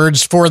other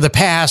words, for the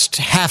past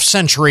half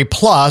century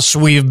plus,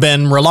 we've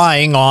been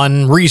relying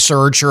on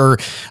research or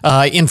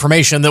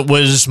information that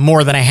was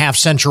more than a half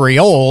century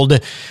old.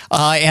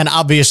 And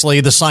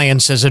obviously the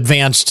science has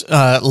advanced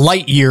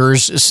light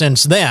years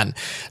since then.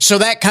 So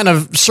that kind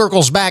of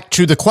circles back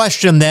to the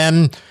question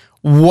then,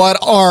 what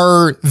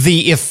are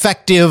the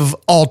effective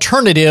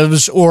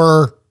alternatives,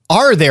 or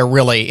are there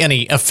really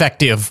any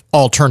effective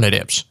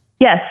alternatives?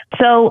 Yes.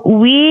 So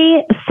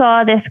we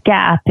saw this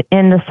gap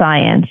in the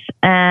science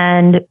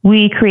and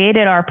we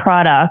created our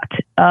product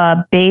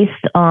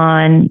based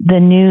on the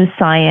new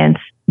science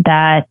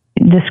that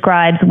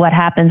describes what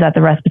happens at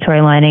the respiratory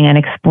lining and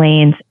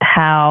explains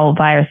how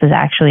viruses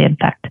actually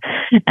infect.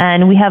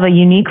 And we have a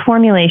unique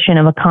formulation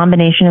of a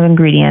combination of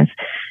ingredients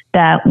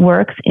that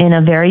works in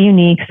a very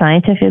unique,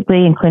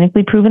 scientifically and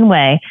clinically proven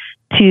way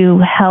to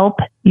help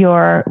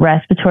your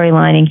respiratory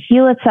lining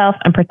heal itself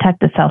and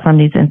protect itself from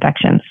these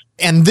infections.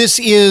 And this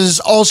is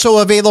also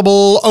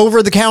available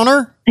over the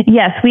counter?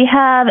 Yes, we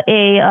have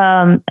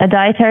a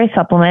dietary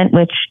supplement,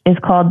 which is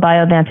called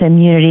Biovanta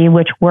Immunity,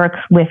 which works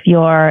with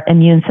your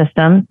immune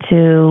system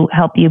to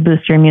help you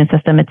boost your immune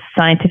system. It's a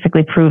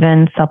scientifically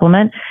proven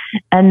supplement.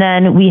 And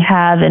then we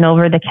have an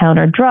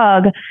over-the-counter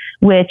drug,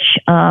 which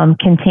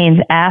contains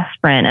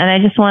aspirin. And I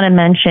just want to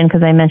mention,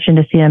 because I mentioned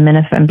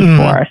acetaminophen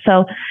before.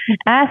 So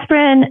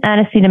aspirin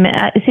and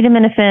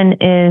acetaminophen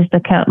is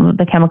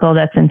the chemical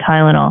that's in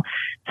Tylenol.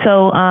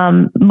 So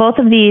both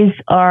of these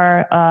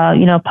are,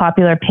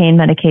 popular pain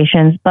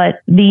medications.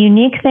 But the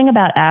unique thing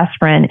about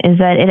aspirin is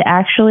that it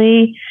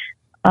actually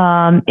is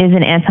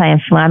an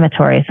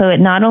anti-inflammatory. So it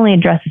not only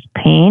addresses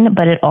pain,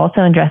 but it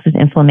also addresses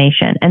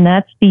inflammation. And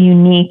that's the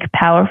unique,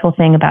 powerful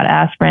thing about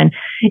aspirin.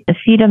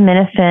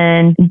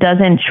 Acetaminophen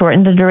doesn't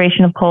shorten the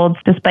duration of colds,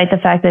 despite the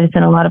fact that it's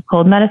in a lot of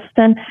cold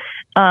medicine.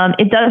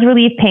 It does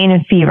relieve pain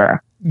and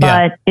fever,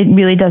 but it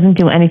really doesn't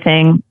do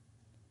anything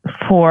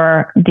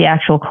for the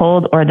actual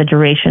cold or the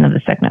duration of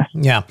the sickness.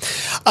 Yeah.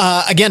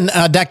 Again,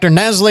 Dr.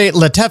 Nazli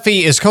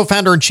Latefi is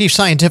co-founder and chief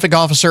scientific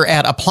officer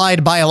at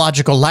Applied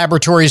Biological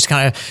Laboratories.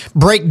 Kind of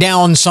break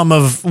down some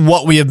of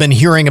what we have been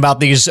hearing about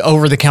these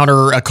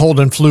over-the-counter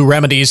cold and flu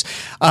remedies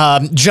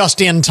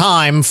just in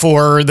time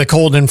for the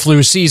cold and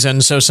flu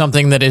season. So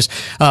something that is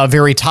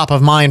very top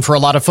of mind for a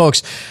lot of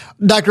folks.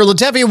 Dr.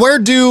 Latefi, where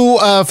do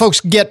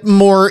folks get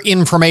more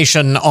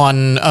information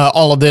on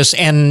all of this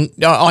and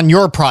on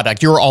your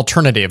product, your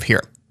alternative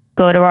here?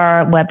 Go to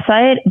our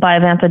website,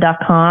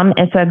 biovanta.com.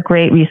 It's a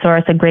great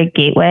resource, a great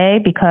gateway,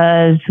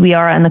 because we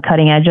are on the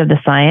cutting edge of the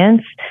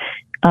science.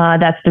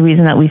 That's the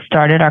reason that we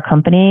started our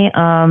company.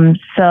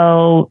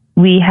 So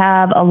we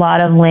have a lot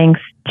of links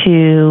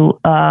to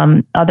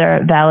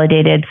other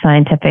validated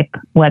scientific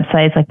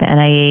websites like the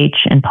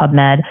NIH and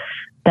PubMed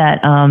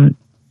that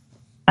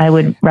I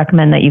would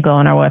recommend that you go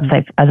on our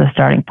website as a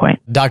starting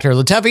point. Dr.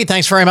 Latefi,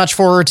 thanks very much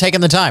for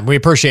taking the time. We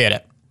appreciate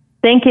it.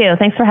 Thank you.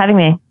 Thanks for having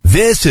me.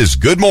 This is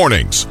Good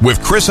Mornings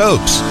with Chris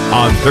Oakes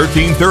on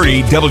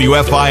 1330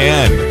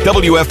 WFIN,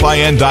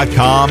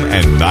 WFIN.com,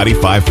 and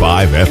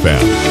 95.5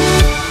 FM.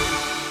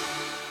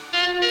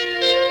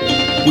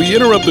 We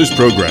interrupt this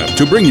program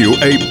to bring you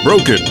a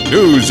broken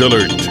news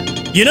alert.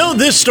 You know,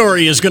 this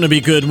story is going to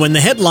be good when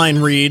the headline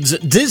reads,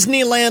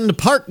 Disneyland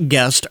park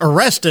guest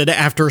arrested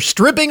after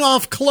stripping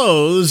off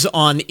clothes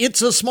on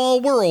It's a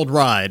Small World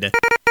ride.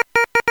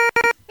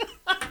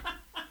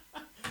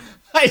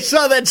 I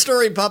saw that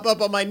story pop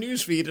up on my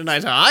newsfeed and I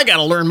thought, I got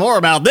to learn more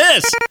about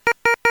this.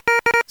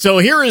 So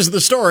here is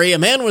the story. A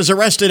man was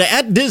arrested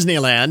at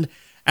Disneyland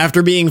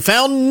after being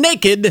found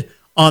naked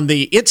on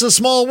the It's a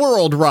Small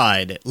World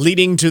ride,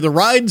 leading to the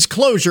ride's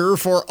closure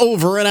for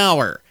over an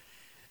hour.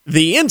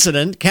 The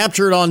incident,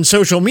 captured on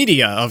social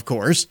media, of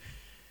course,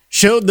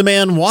 showed the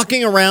man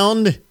walking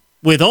around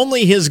with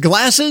only his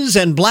glasses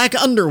and black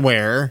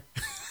underwear,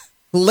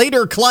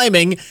 later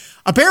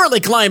apparently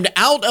climbed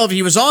out of,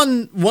 he was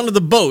on one of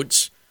the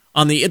boats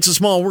on the It's a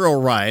Small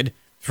World ride,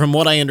 from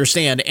what I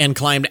understand, and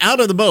climbed out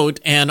of the boat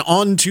and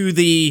onto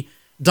the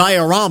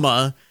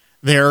diorama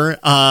there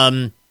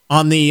on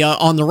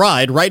the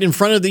ride, right in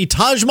front of the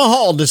Taj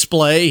Mahal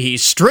display. He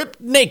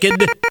stripped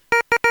naked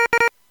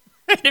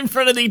in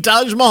front of the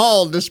Taj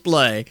Mahal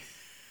display.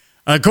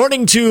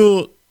 According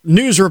to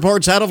news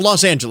reports out of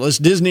Los Angeles,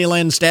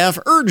 Disneyland staff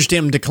urged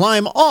him to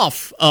climb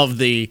off of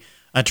the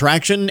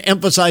attraction,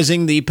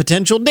 emphasizing the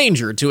potential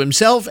danger to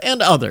himself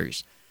and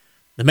others.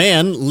 The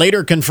man,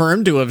 later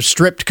confirmed to have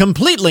stripped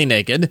completely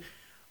naked,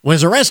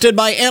 was arrested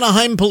by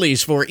Anaheim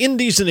police for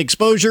indecent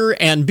exposure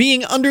and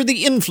being under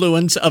the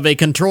influence of a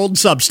controlled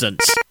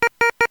substance.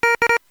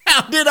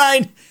 How did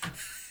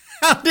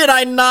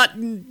I not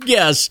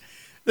guess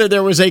that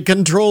there was a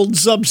controlled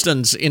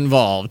substance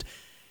involved?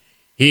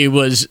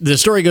 The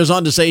story goes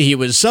on to say he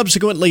was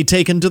subsequently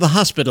taken to the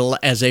hospital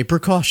as a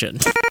precaution.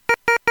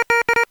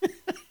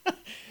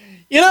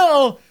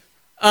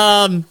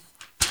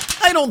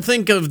 I don't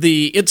think of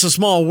the It's a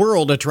Small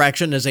World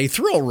attraction as a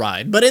thrill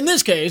ride, but in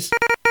this case,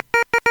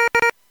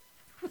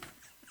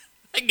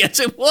 I guess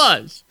it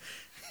was.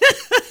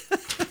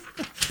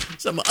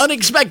 Some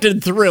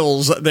unexpected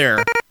thrills there.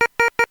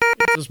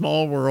 It's a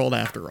small world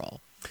after all.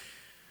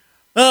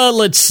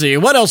 Let's see.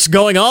 What else is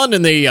going on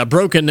in the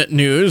broken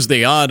news,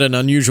 the odd and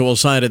unusual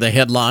side of the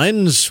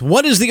headlines?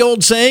 What is the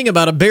old saying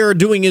about a bear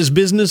doing his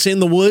business in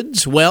the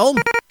woods? Well,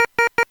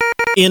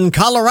 in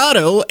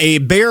Colorado, a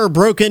bear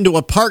broke into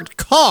a parked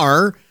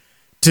car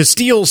to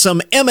steal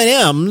some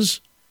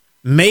M&Ms,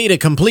 made a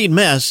complete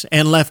mess,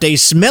 and left a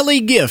smelly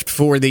gift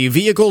for the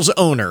vehicle's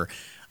owner.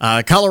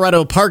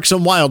 Colorado Parks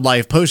and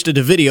Wildlife posted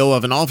a video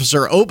of an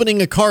officer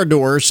opening a car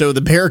door so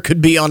the bear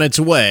could be on its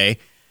way.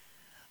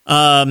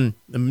 The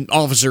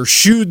officer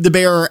shooed the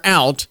bear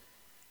out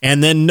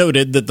and then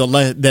noted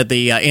that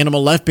the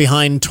animal left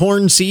behind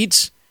torn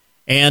seats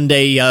and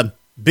a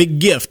big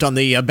gift on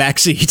the back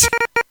seat.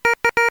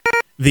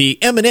 The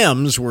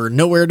M&Ms were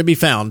nowhere to be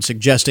found,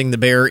 suggesting the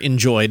bear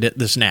enjoyed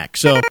the snack.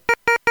 So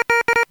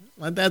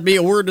let that be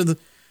a word of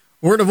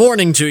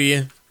warning to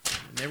you.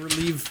 Never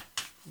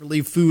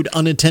leave food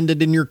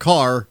unattended in your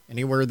car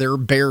anywhere there are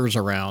bears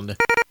around.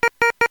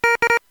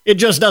 It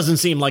just doesn't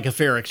seem like a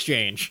fair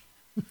exchange.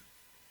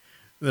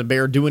 The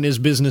bear doing his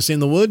business in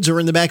the woods or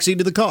in the backseat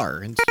of the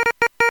car.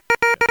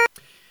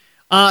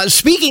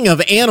 Speaking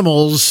of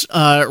animals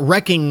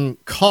wrecking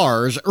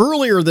cars,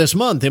 earlier this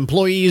month,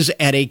 employees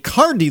at a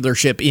car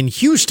dealership in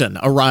Houston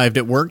arrived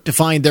at work to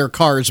find their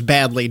cars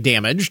badly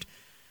damaged.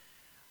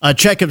 A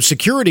check of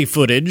security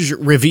footage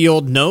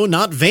revealed, no,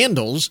 not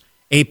vandals,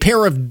 a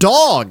pair of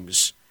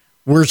dogs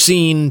were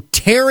seen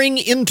tearing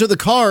into the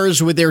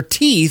cars with their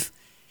teeth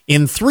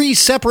in 3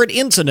 separate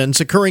incidents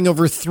occurring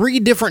over 3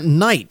 different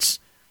nights.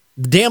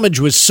 The damage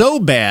was so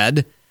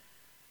bad,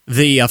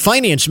 the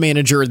finance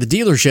manager of the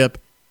dealership,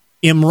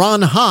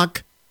 Imran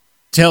Haq,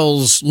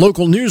 tells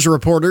local news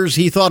reporters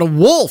he thought a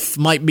wolf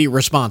might be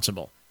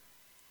responsible.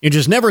 You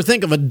just never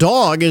think of a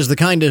dog as the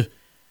kind of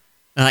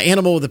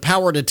animal with the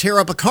power to tear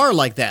up a car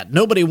like that.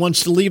 Nobody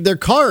wants to leave their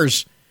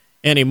cars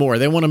anymore.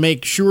 They want to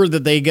make sure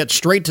that they get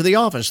straight to the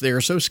office. They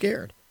are so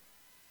scared.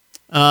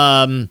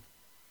 The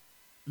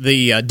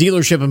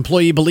dealership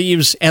employee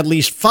believes at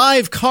least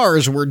 5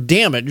 cars were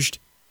damaged,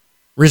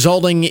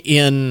 resulting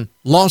in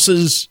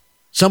losses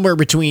somewhere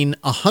between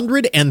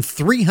 $100,000 and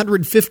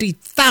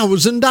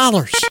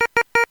 $350,000.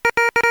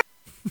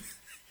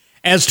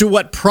 As to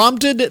what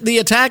prompted the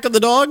attack of the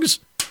dogs,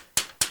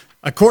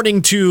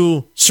 according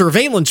to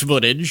surveillance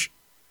footage,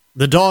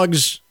 the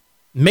dogs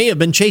may have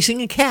been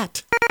chasing a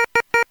cat.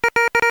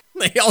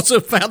 They also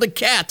found a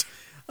cat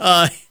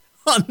on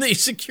the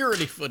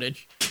security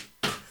footage.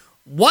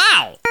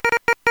 Wow!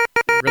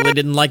 Really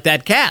didn't like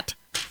that cat.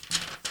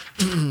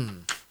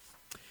 In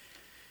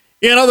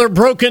other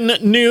broken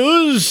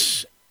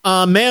news,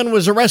 a man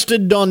was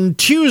arrested on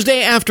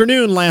Tuesday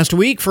afternoon last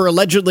week for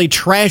allegedly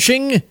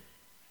trashing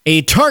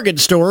a Target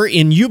store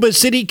in Yuba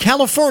City,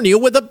 California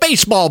with a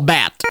baseball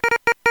bat.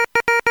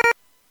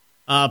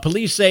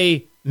 Police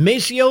say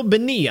Maceo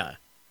Bonilla,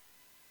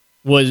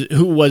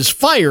 who was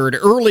fired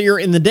earlier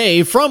in the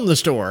day from the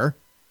store,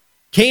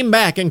 came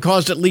back and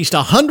caused at least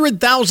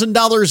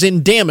 $100,000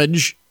 in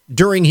damage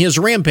during his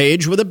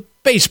rampage with a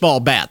baseball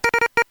bat.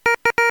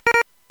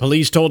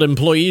 Police told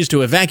employees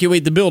to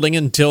evacuate the building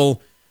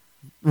until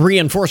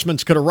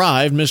reinforcements could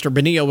arrive. Mr.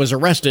 Bonilla was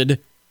arrested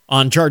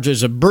on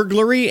charges of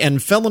burglary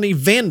and felony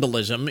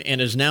vandalism and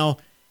is now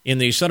in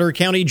the Sutter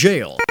County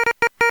Jail.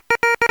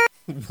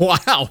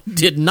 Wow,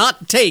 did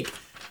not take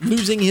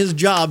losing his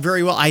job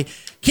very well. I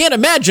can't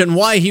imagine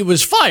why he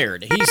was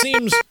fired. He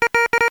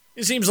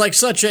seems like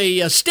such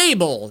a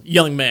stable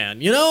young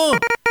man, you know?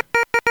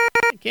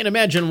 I can't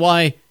imagine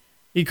why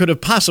he could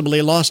have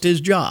possibly lost his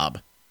job.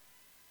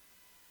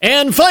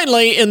 And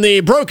finally, in the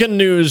broken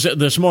news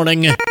this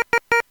morning,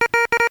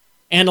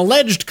 an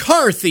alleged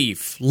car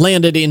thief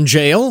landed in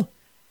jail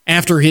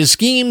after his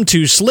scheme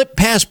to slip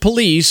past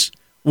police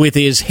with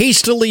his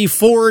hastily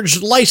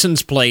forged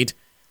license plate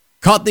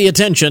caught the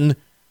attention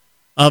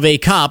of a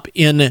cop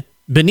in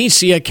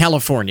Benicia,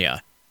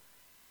 California.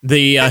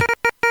 That's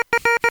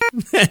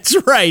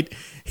right.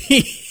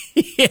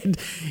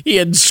 He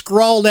had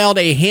scrawled out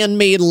a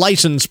handmade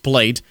license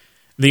plate.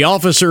 The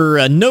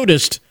officer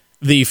noticed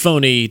the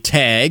phony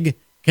tag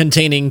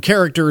containing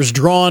characters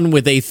drawn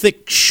with a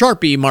thick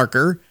Sharpie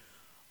marker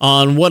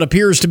on what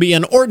appears to be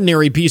an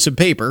ordinary piece of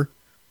paper,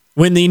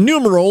 when the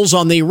numerals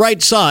on the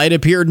right side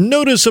appeared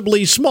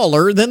noticeably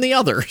smaller than the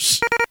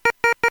others.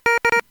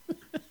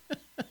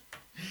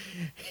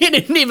 He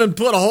didn't even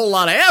put a whole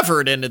lot of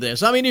effort into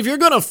this. I mean, if you're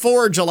going to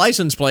forge a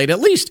license plate, at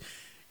least,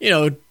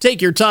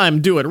 take your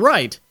time, do it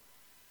right.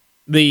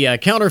 The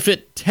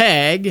counterfeit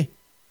tag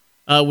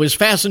was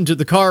fastened to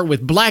the car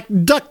with black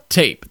duct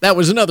tape. That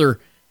was another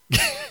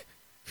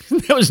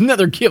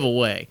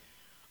giveaway.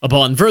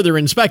 Upon further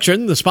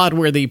inspection, the spot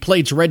where the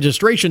plate's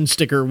registration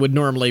sticker would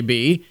normally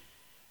be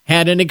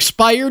had an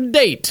expired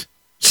date.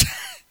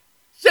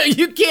 So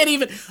you can't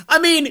even,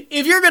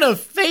 if you're going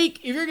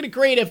to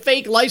create a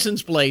fake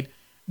license plate,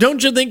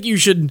 don't you think you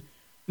should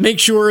make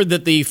sure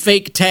that the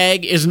fake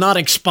tag is not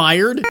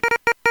expired?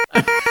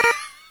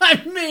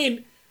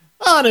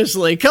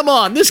 Honestly, come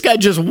on. This guy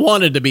just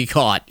wanted to be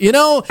caught. It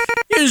was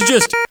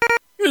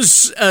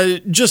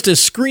just a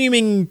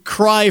screaming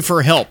cry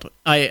for help,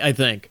 I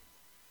think.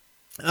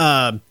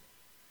 The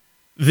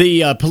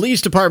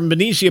police department,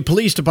 Benicia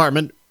Police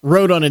Department,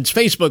 wrote on its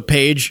Facebook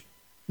page,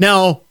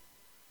 now,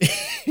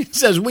 it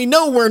says, "We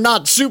know we're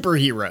not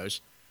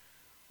superheroes,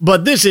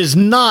 but this is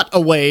not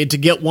a way to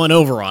get one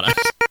over on us."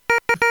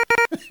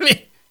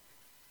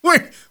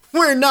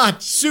 We're not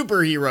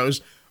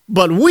superheroes,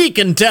 but we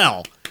can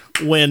tell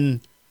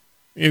when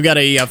you've got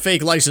a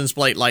fake license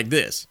plate like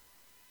this.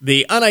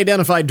 The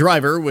unidentified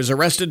driver was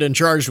arrested and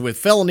charged with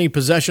felony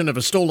possession of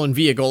a stolen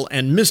vehicle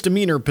and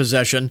misdemeanor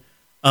possession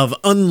of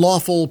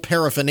unlawful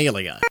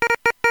paraphernalia,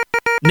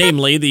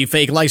 namely the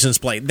fake license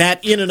plate.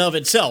 That in and of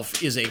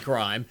itself is a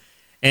crime.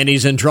 and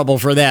he's in trouble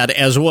for that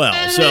as well.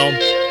 So,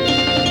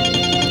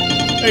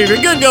 if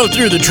you're going to go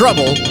through the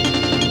trouble,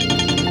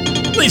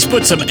 at least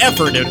put some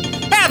effort in.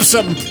 Have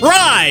some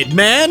pride,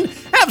 man.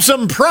 Have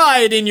some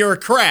pride in your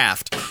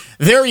craft.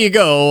 There you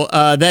go.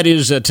 That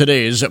is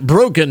today's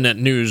Broken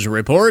News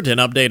Report, an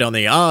update on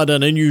the odd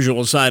and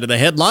unusual side of the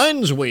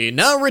headlines. We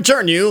now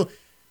return you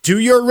to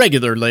your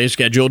regularly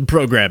scheduled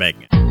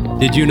programming.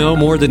 Did you know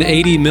more than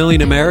 80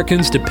 million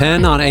Americans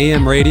depend on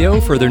AM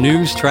radio for their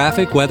news,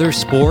 traffic, weather,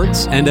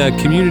 sports, and a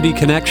community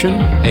connection?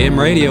 AM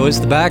radio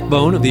is the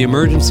backbone of the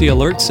emergency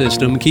alert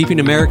system, keeping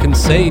Americans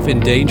safe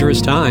in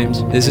dangerous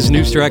times. This is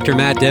News Director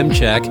Matt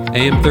Demchek.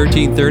 AM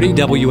 1330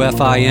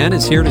 WFIN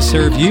is here to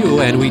serve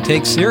you, and we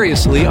take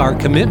seriously our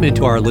commitment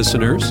to our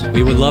listeners.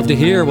 We would love to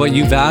hear what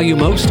you value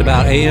most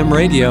about AM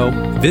radio.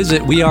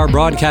 Visit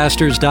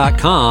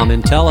wearebroadcasters.com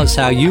and tell us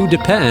how you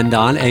depend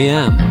on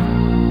AM.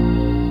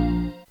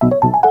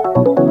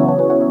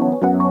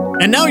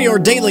 And now your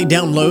daily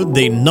download,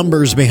 the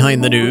numbers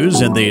behind the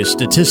news and the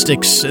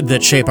statistics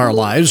that shape our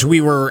lives.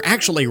 We were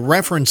actually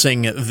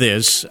referencing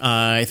this,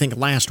 I think,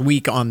 last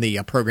week on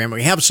the program.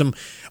 We have some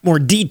more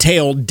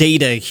detailed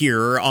data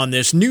here on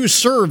this new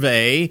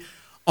survey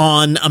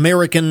on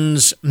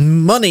Americans'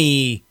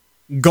 money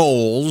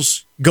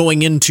goals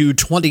going into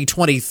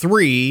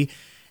 2023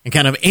 and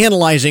kind of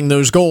analyzing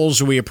those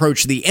goals as we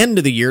approach the end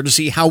of the year to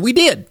see how we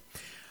did.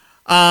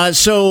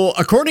 So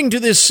according to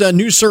this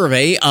new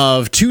survey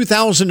of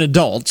 2,000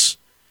 adults,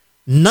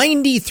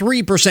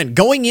 93%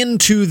 going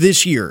into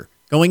this year,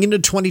 going into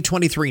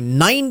 2023,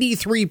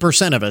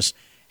 93% of us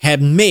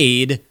had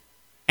made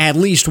at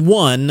least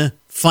one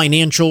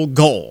financial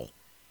goal.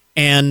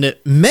 And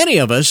many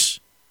of us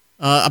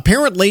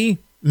apparently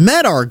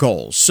met our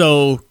goals.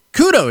 So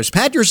kudos,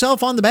 pat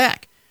yourself on the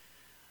back.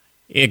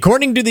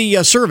 According to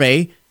the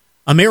survey,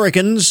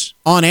 Americans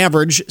on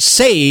average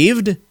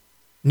saved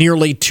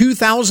nearly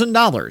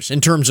 $2,000 in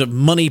terms of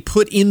money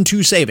put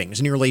into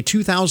savings, nearly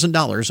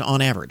 $2,000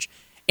 on average.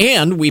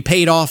 And we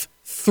paid off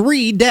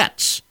 3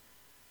 debts.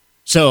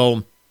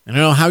 So I don't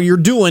know how you're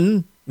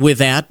doing with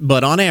that,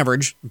 but on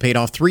average, we paid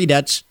off 3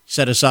 debts,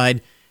 set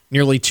aside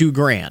nearly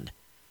 $2,000.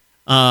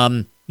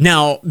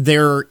 Now,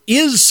 there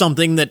is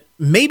something that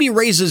maybe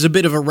raises a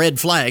bit of a red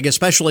flag,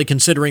 especially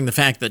considering the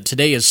fact that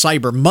today is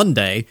Cyber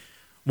Monday,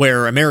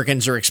 where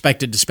Americans are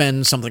expected to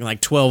spend something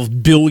like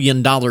 $12 billion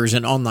in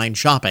online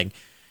shopping.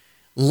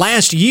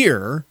 Last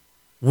year,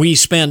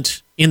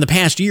 in the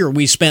past year,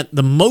 we spent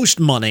the most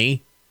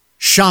money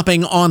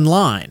shopping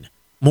online,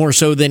 more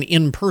so than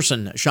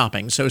in-person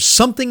shopping. So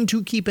something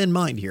to keep in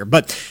mind here.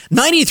 But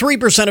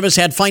 93% of us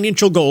had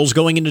financial goals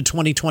going into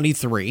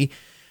 2023.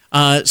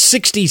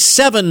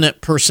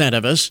 67%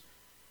 of us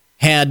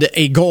had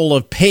a goal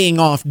of paying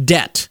off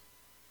debt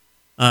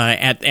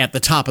at the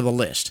top of the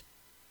list.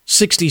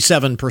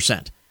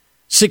 67%.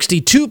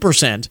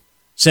 62%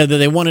 said that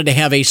they wanted to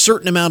have a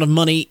certain amount of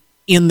money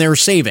in their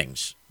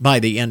savings by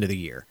the end of the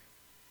year.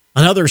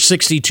 Another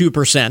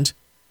 62%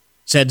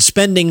 said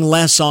spending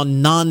less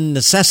on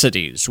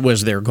non-necessities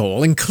was their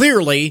goal. And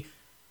clearly,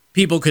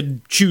 people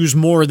could choose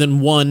more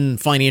than one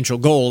financial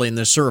goal in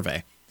this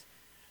survey.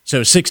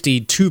 So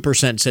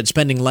 62% said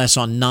spending less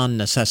on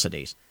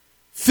non-necessities.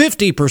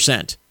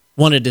 50%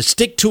 wanted to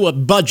stick to a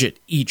budget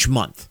each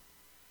month,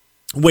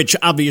 which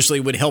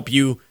obviously would help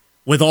you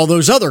with all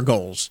those other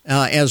goals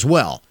as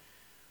well.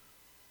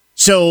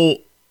 So,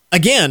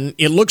 again,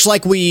 it looks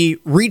like we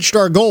reached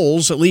our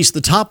goals, at least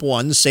the top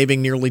ones,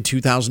 saving nearly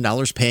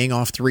 $2,000, paying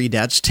off 3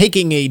 debts,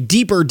 taking a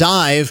deeper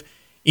dive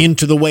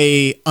into the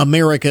ways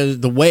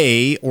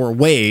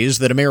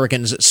that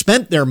Americans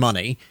spent their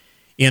money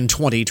in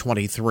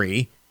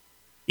 2023.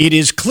 It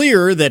is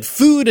clear that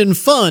food and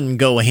fun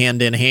go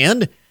hand in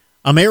hand.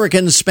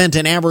 Americans spent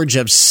an average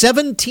of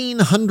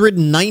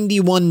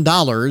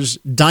 $1,791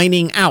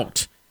 dining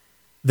out.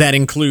 That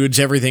includes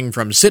everything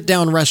from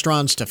sit-down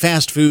restaurants to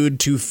fast food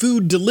to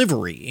food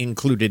delivery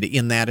included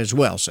in that as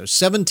well. So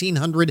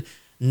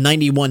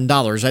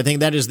 $1,791. I think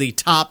that is the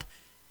top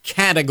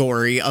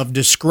category of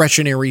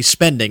discretionary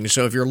spending.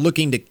 So if you're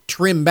looking to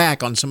trim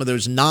back on some of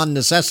those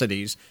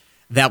non-necessities,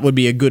 that would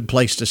be a good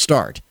place to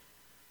start.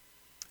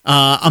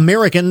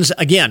 Americans,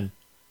 again,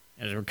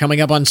 as we're coming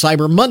up on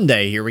Cyber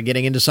Monday, here we're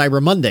getting into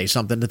Cyber Monday,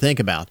 something to think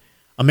about.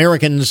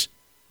 Americans,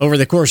 over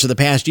the course of the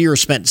past year,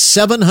 spent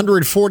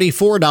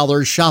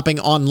 $744 shopping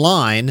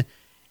online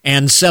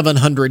and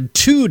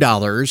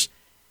 $702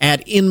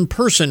 at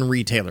in-person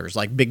retailers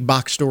like big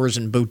box stores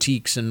and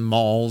boutiques and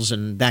malls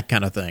and that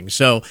kind of thing.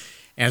 So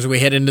as we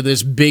head into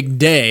this big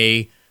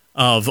day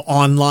of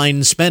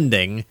online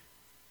spending,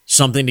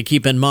 something to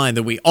keep in mind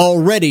that we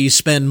already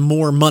spend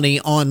more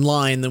money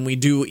online than we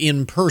do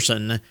in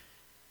person.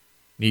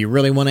 Do you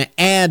really want to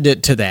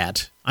add to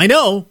that? I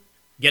know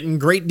getting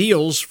great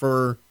deals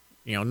for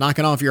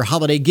knocking off your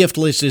holiday gift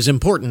list is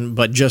important,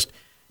 but just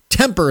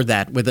temper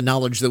that with the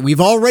knowledge that we've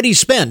already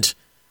spent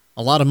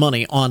a lot of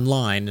money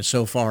online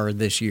so far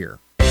this year.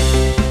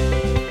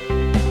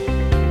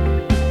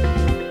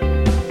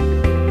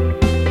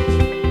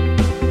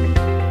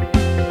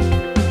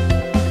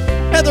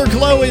 Heather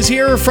Clow show is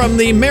here from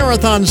the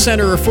Marathon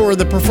Center for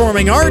the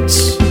Performing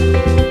Arts.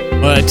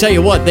 Well, I tell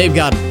you what, they've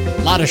got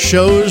a lot of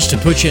shows to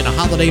put you in a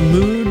holiday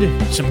mood.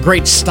 Some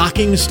great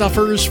stocking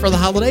stuffers for the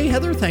holiday.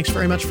 Heather, thanks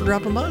very much for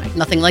dropping by.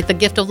 Nothing like the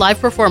gift of live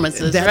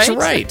performances, That's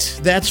right.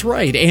 That's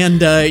right.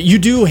 And you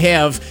do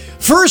have,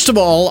 first of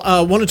all,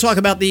 want to talk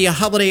about the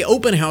holiday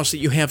open house that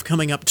you have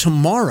coming up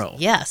tomorrow.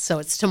 Yes, so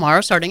it's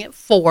tomorrow starting at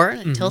 4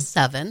 until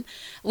 7.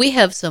 We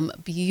have some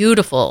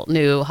beautiful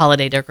new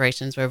holiday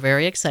decorations we're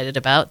very excited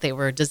about. They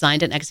were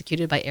designed and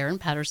executed by Aaron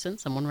Patterson,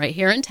 someone right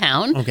here in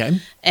town. Okay.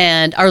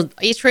 And our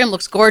atrium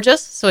looks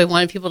gorgeous, so we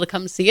wanted people to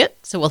come see it.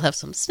 So we'll have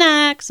some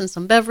snacks and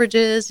some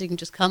beverages. You can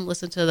just come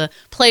listen to the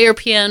player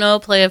piano,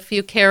 play a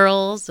few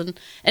carols,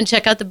 and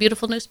check out the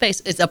beautiful new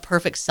space. It's a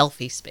perfect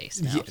selfie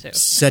space now, too.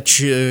 Set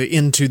you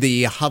into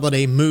the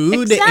holiday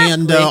mood. Exactly.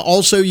 And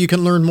also you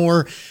can learn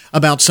more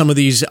about some of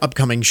these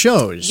upcoming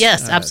shows.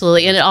 Yes,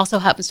 absolutely. And it also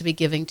happens to be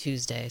Giving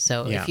Tuesday.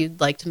 So Yeah. if you'd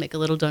like to make a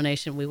little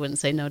donation, we wouldn't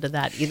say no to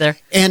that either.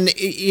 And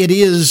it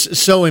is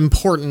so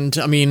important.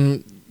 I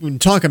mean, when we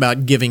talk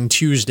about Giving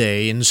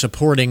Tuesday and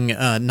supporting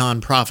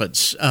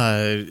nonprofits.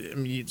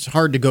 It's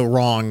hard to go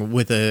wrong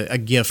with a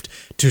gift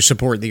to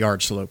support the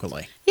arts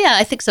locally. Yeah,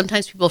 I think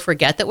sometimes people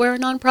forget that we're a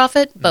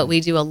nonprofit, but we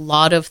do a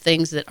lot of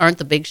things that aren't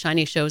the big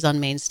shiny shows on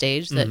main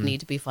stage that need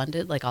to be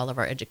funded, like all of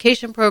our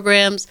education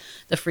programs,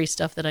 the free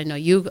stuff that I know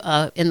you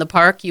in the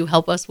park you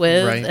help us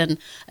with, Right.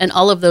 and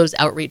all of those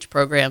outreach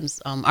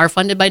programs are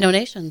funded by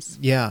donations.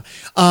 Yeah.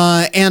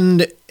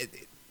 And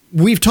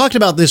we've talked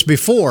about this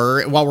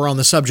before while we're on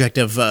the subject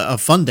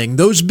of funding.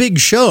 Those big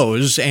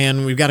shows,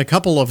 and we've got a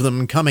couple of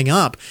them coming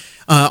up,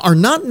 are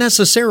not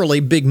necessarily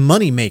big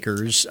money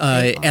makers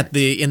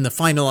in the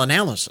final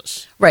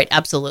analysis. Right,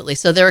 absolutely.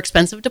 So they're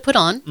expensive to put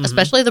on,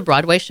 especially the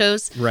Broadway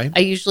shows. Right. I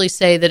usually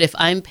say that if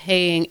I'm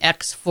paying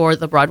X for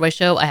the Broadway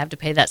show, I have to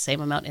pay that same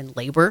amount in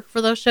labor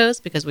for those shows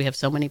because we have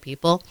so many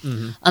people.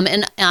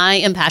 And I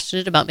am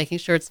passionate about making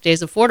sure it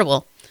stays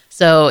affordable.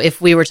 So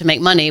if we were to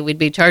make money, we'd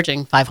be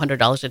charging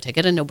 $500 a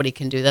ticket, and nobody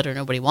can do that or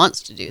nobody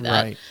wants to do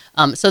that.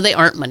 Right. So they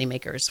aren't money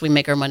makers. We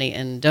make our money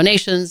in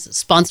donations,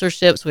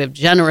 sponsorships. We have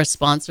generous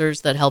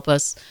sponsors that help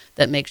us,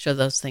 that make sure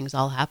those things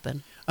all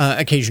happen.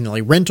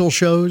 Occasionally rental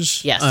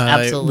shows. Yes,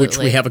 absolutely. Which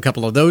we have a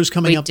couple of those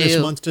coming up this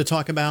month to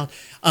talk about.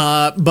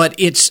 But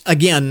it's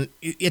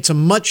a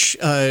much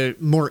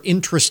more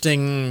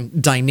interesting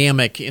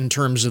dynamic in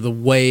terms of the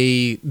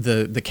way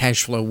the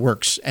cash flow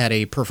works at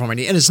a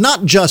performing. And that's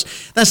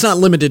not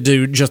limited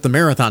to just the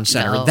Marathon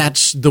Center. No.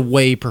 That's the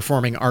way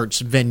performing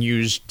arts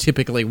venues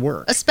typically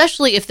work.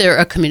 Especially if they're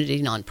a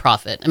community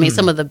nonprofit. I mean,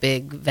 some of the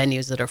big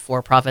venues that are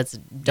for-profits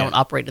don't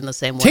operate in the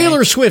same way.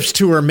 Taylor Swift's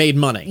tour made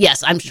money.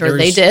 Yes, I'm sure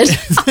they did.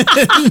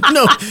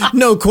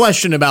 no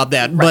question about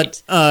that.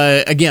 Right.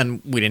 But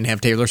again, we didn't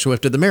have Taylor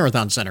Swift at the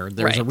Marathon Center.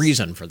 There's a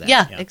reason for that.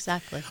 Yeah,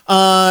 exactly.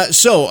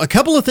 So a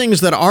couple of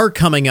things that are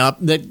coming up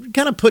that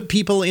kind of put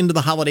people into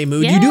the holiday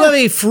mood. Yeah. You do have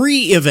a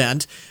free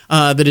event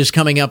that is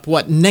coming up,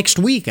 next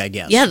week, I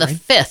guess? Yeah, the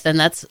 5th, and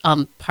that's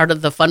part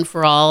of the Fun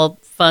for All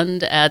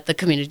fund at the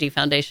Community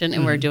Foundation,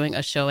 and we're doing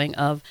a showing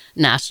of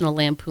National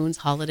Lampoon's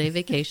Holiday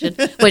Vacation,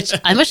 which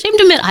I'm ashamed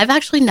to admit I've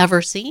actually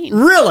never seen.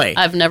 Really?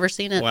 I've never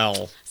seen it.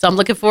 Well, so I'm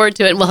looking forward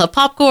to it. We'll have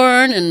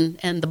popcorn,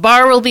 and the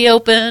bar will be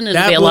open, and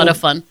it'll be a lot of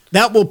fun.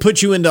 That will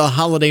put you into a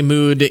holiday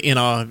mood in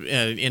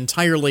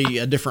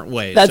entirely different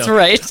way. That's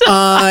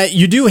right.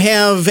 You do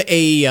have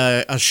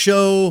a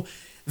show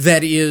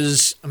that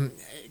is...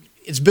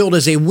 it's billed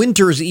as a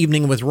winter's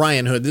evening with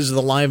Ryan Hood. This is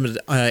the Live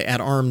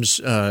at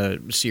Arms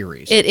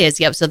series. It is,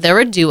 yep. So they're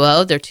a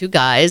duo. They're two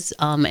guys,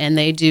 and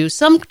they do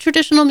some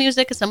traditional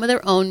music and some of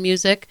their own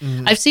music.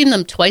 I've seen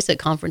them twice at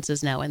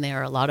conferences now, and they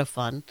are a lot of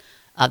fun.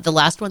 The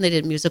last one, they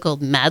did musical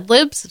Mad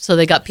Libs, so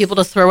they got people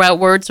to throw out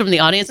words from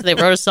the audience, and they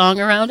wrote a song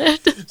around it.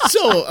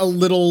 So a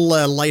little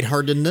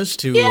lightheartedness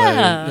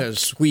to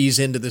squeeze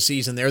into the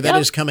season there. That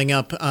is coming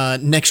up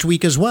next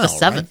week as well.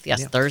 The 7th, right?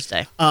 yes,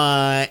 Thursday.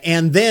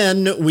 And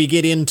then we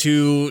get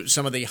into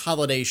some of the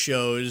holiday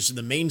shows,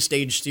 the main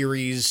stage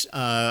series,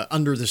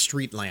 Under the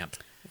Street Lamp.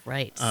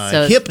 Right.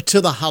 So Hip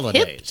to the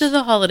Holidays. Hip to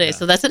the Holidays. Yeah.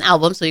 So that's an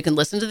album, so you can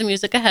listen to the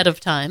music ahead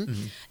of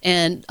time.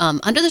 And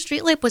Under the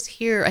Street Lamp was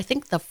here, I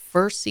think the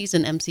first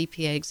season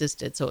MCPA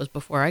existed, so it was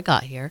before I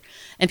got here.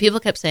 And people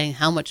kept saying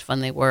how much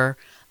fun they were.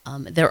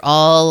 They're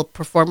all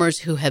performers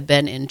who have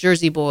been in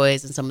Jersey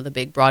Boys and some of the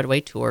big Broadway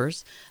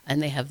tours,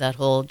 and they have that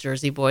whole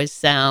Jersey Boys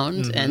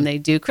sound, and they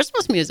do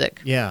Christmas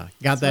music. Yeah,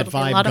 got that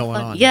vibe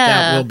going on. Yeah,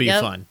 that will be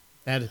fun.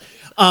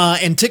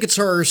 And tickets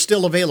are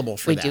still available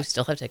for that. We do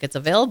still have tickets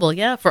available,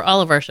 for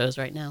all of our shows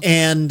right now.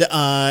 And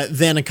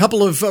then a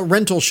couple of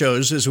rental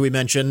shows, as we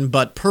mentioned,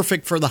 but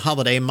perfect for the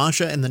holiday,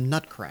 Masha and the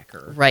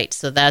Nutcracker. Right,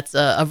 so that's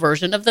a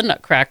version of the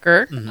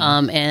Nutcracker,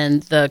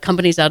 and the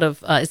company's out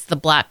of, it's the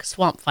Black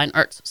Swamp Fine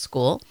Arts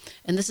School,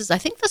 and this is, I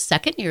think, the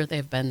second year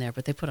they've been there,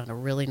 but they put on a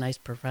really nice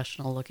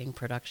professional-looking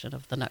production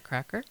of the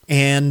Nutcracker.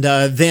 And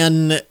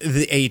then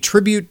a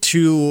tribute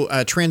to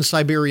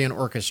Trans-Siberian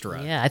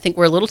Orchestra. Yeah, I think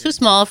we're a little too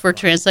small for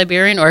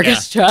Trans-Siberian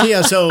Orchestra.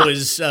 Yeah. TSO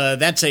is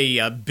that's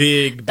a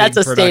big that's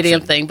a production,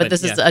 stadium thing, but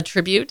this is a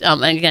tribute.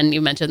 And again,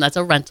 you mentioned that's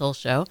a rental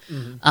show,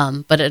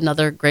 but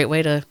another great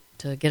way to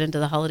get into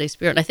the holiday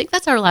spirit. And I think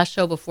that's our last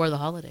show before the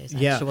holidays,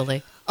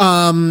 actually.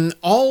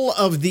 All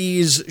of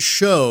these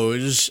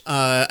shows,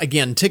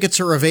 again, tickets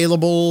are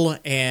available,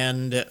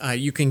 and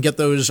you can get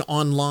those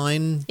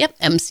online. Yep,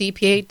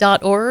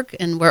 mcpa.org,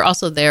 and we're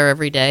also there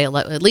every day,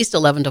 at least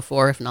 11 to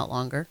 4, if not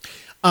longer.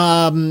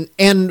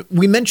 And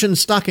we mentioned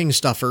stocking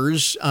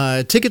stuffers.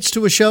 Tickets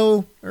to a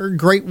show are a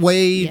great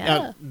way.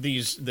 Yeah.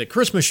 The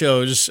Christmas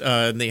shows,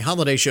 the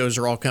holiday shows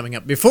are all coming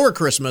up before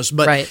Christmas,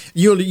 but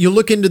you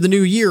look into the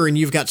new year and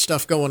you've got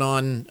stuff going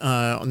on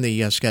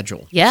the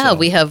schedule. Yeah, so.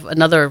 We have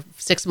another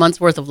 6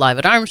 months worth of Live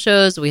at Arms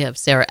shows. We have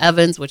Sarah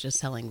Evans, which is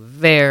selling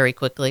very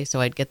quickly,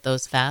 so I'd get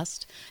those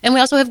fast. And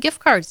we also have gift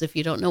cards if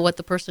you don't know what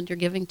the person you're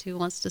giving to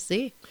wants to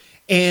see.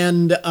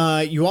 And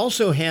you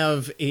also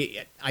have,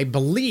 I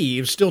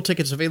believe, still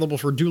tickets available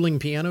for Dueling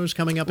Pianos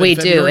coming up in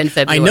February. We do in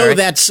February. I know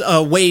that's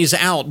ways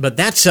out, but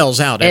that sells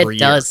out every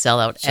year. It does sell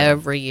out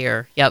every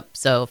year. Yep.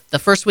 So the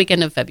first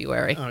weekend of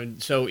February.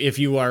 So if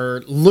you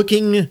are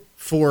looking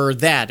for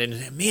that,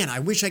 and man, I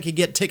wish I could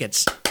get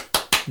tickets.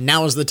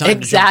 Now is the time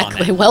to jump on that.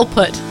 Exactly. Well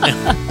put.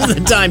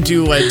 The time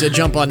to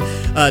jump on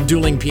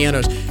Dueling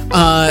Pianos.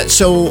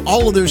 So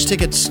all of those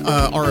tickets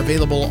are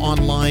available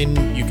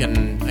online. You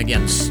can,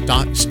 again,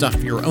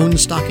 stuff your own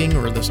stocking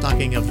or the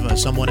stocking of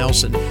someone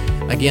else. And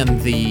again,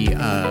 the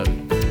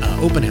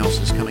open house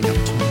is coming up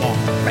tomorrow.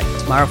 Right,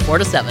 tomorrow 4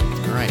 to 7.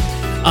 All right.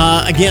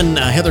 Again,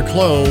 Heather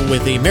Clow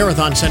with the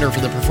Marathon Center for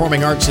the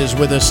Performing Arts is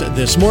with us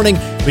this morning.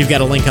 We've got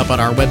a link up on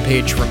our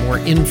webpage for more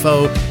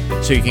info,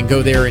 so you can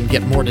go there and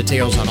get more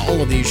details on all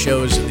of these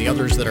shows and the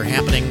others that are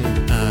happening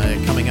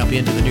coming up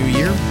into the new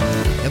year.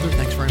 Heather,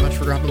 thanks very much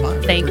for dropping by.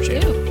 Thank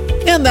you.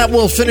 And that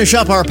will finish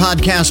up our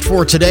podcast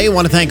for today. I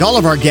want to thank all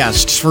of our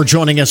guests for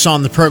joining us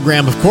on the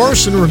program, of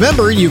course. And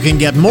remember, you can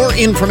get more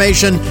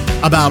information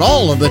about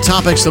all of the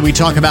topics that we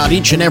talk about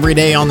each and every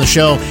day on the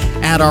show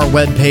at our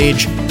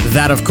webpage.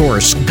 That, of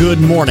course,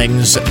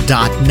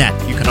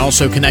 goodmornings.net. You can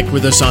also connect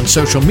with us on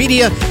social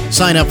media.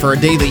 Sign up for a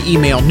daily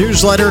email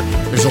newsletter.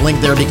 There's a link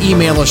there to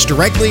email us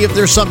directly if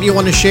there's something you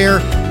want to share.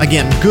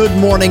 Again,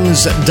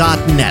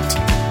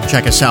 goodmornings.net.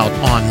 Check us out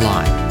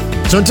online.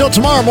 So until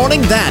tomorrow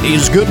morning, that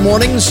is Good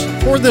Mornings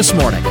for this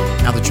morning.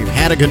 Now that you've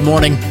had a good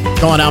morning,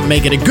 go on out and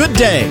make it a good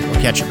day.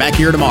 We'll catch you back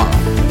here tomorrow.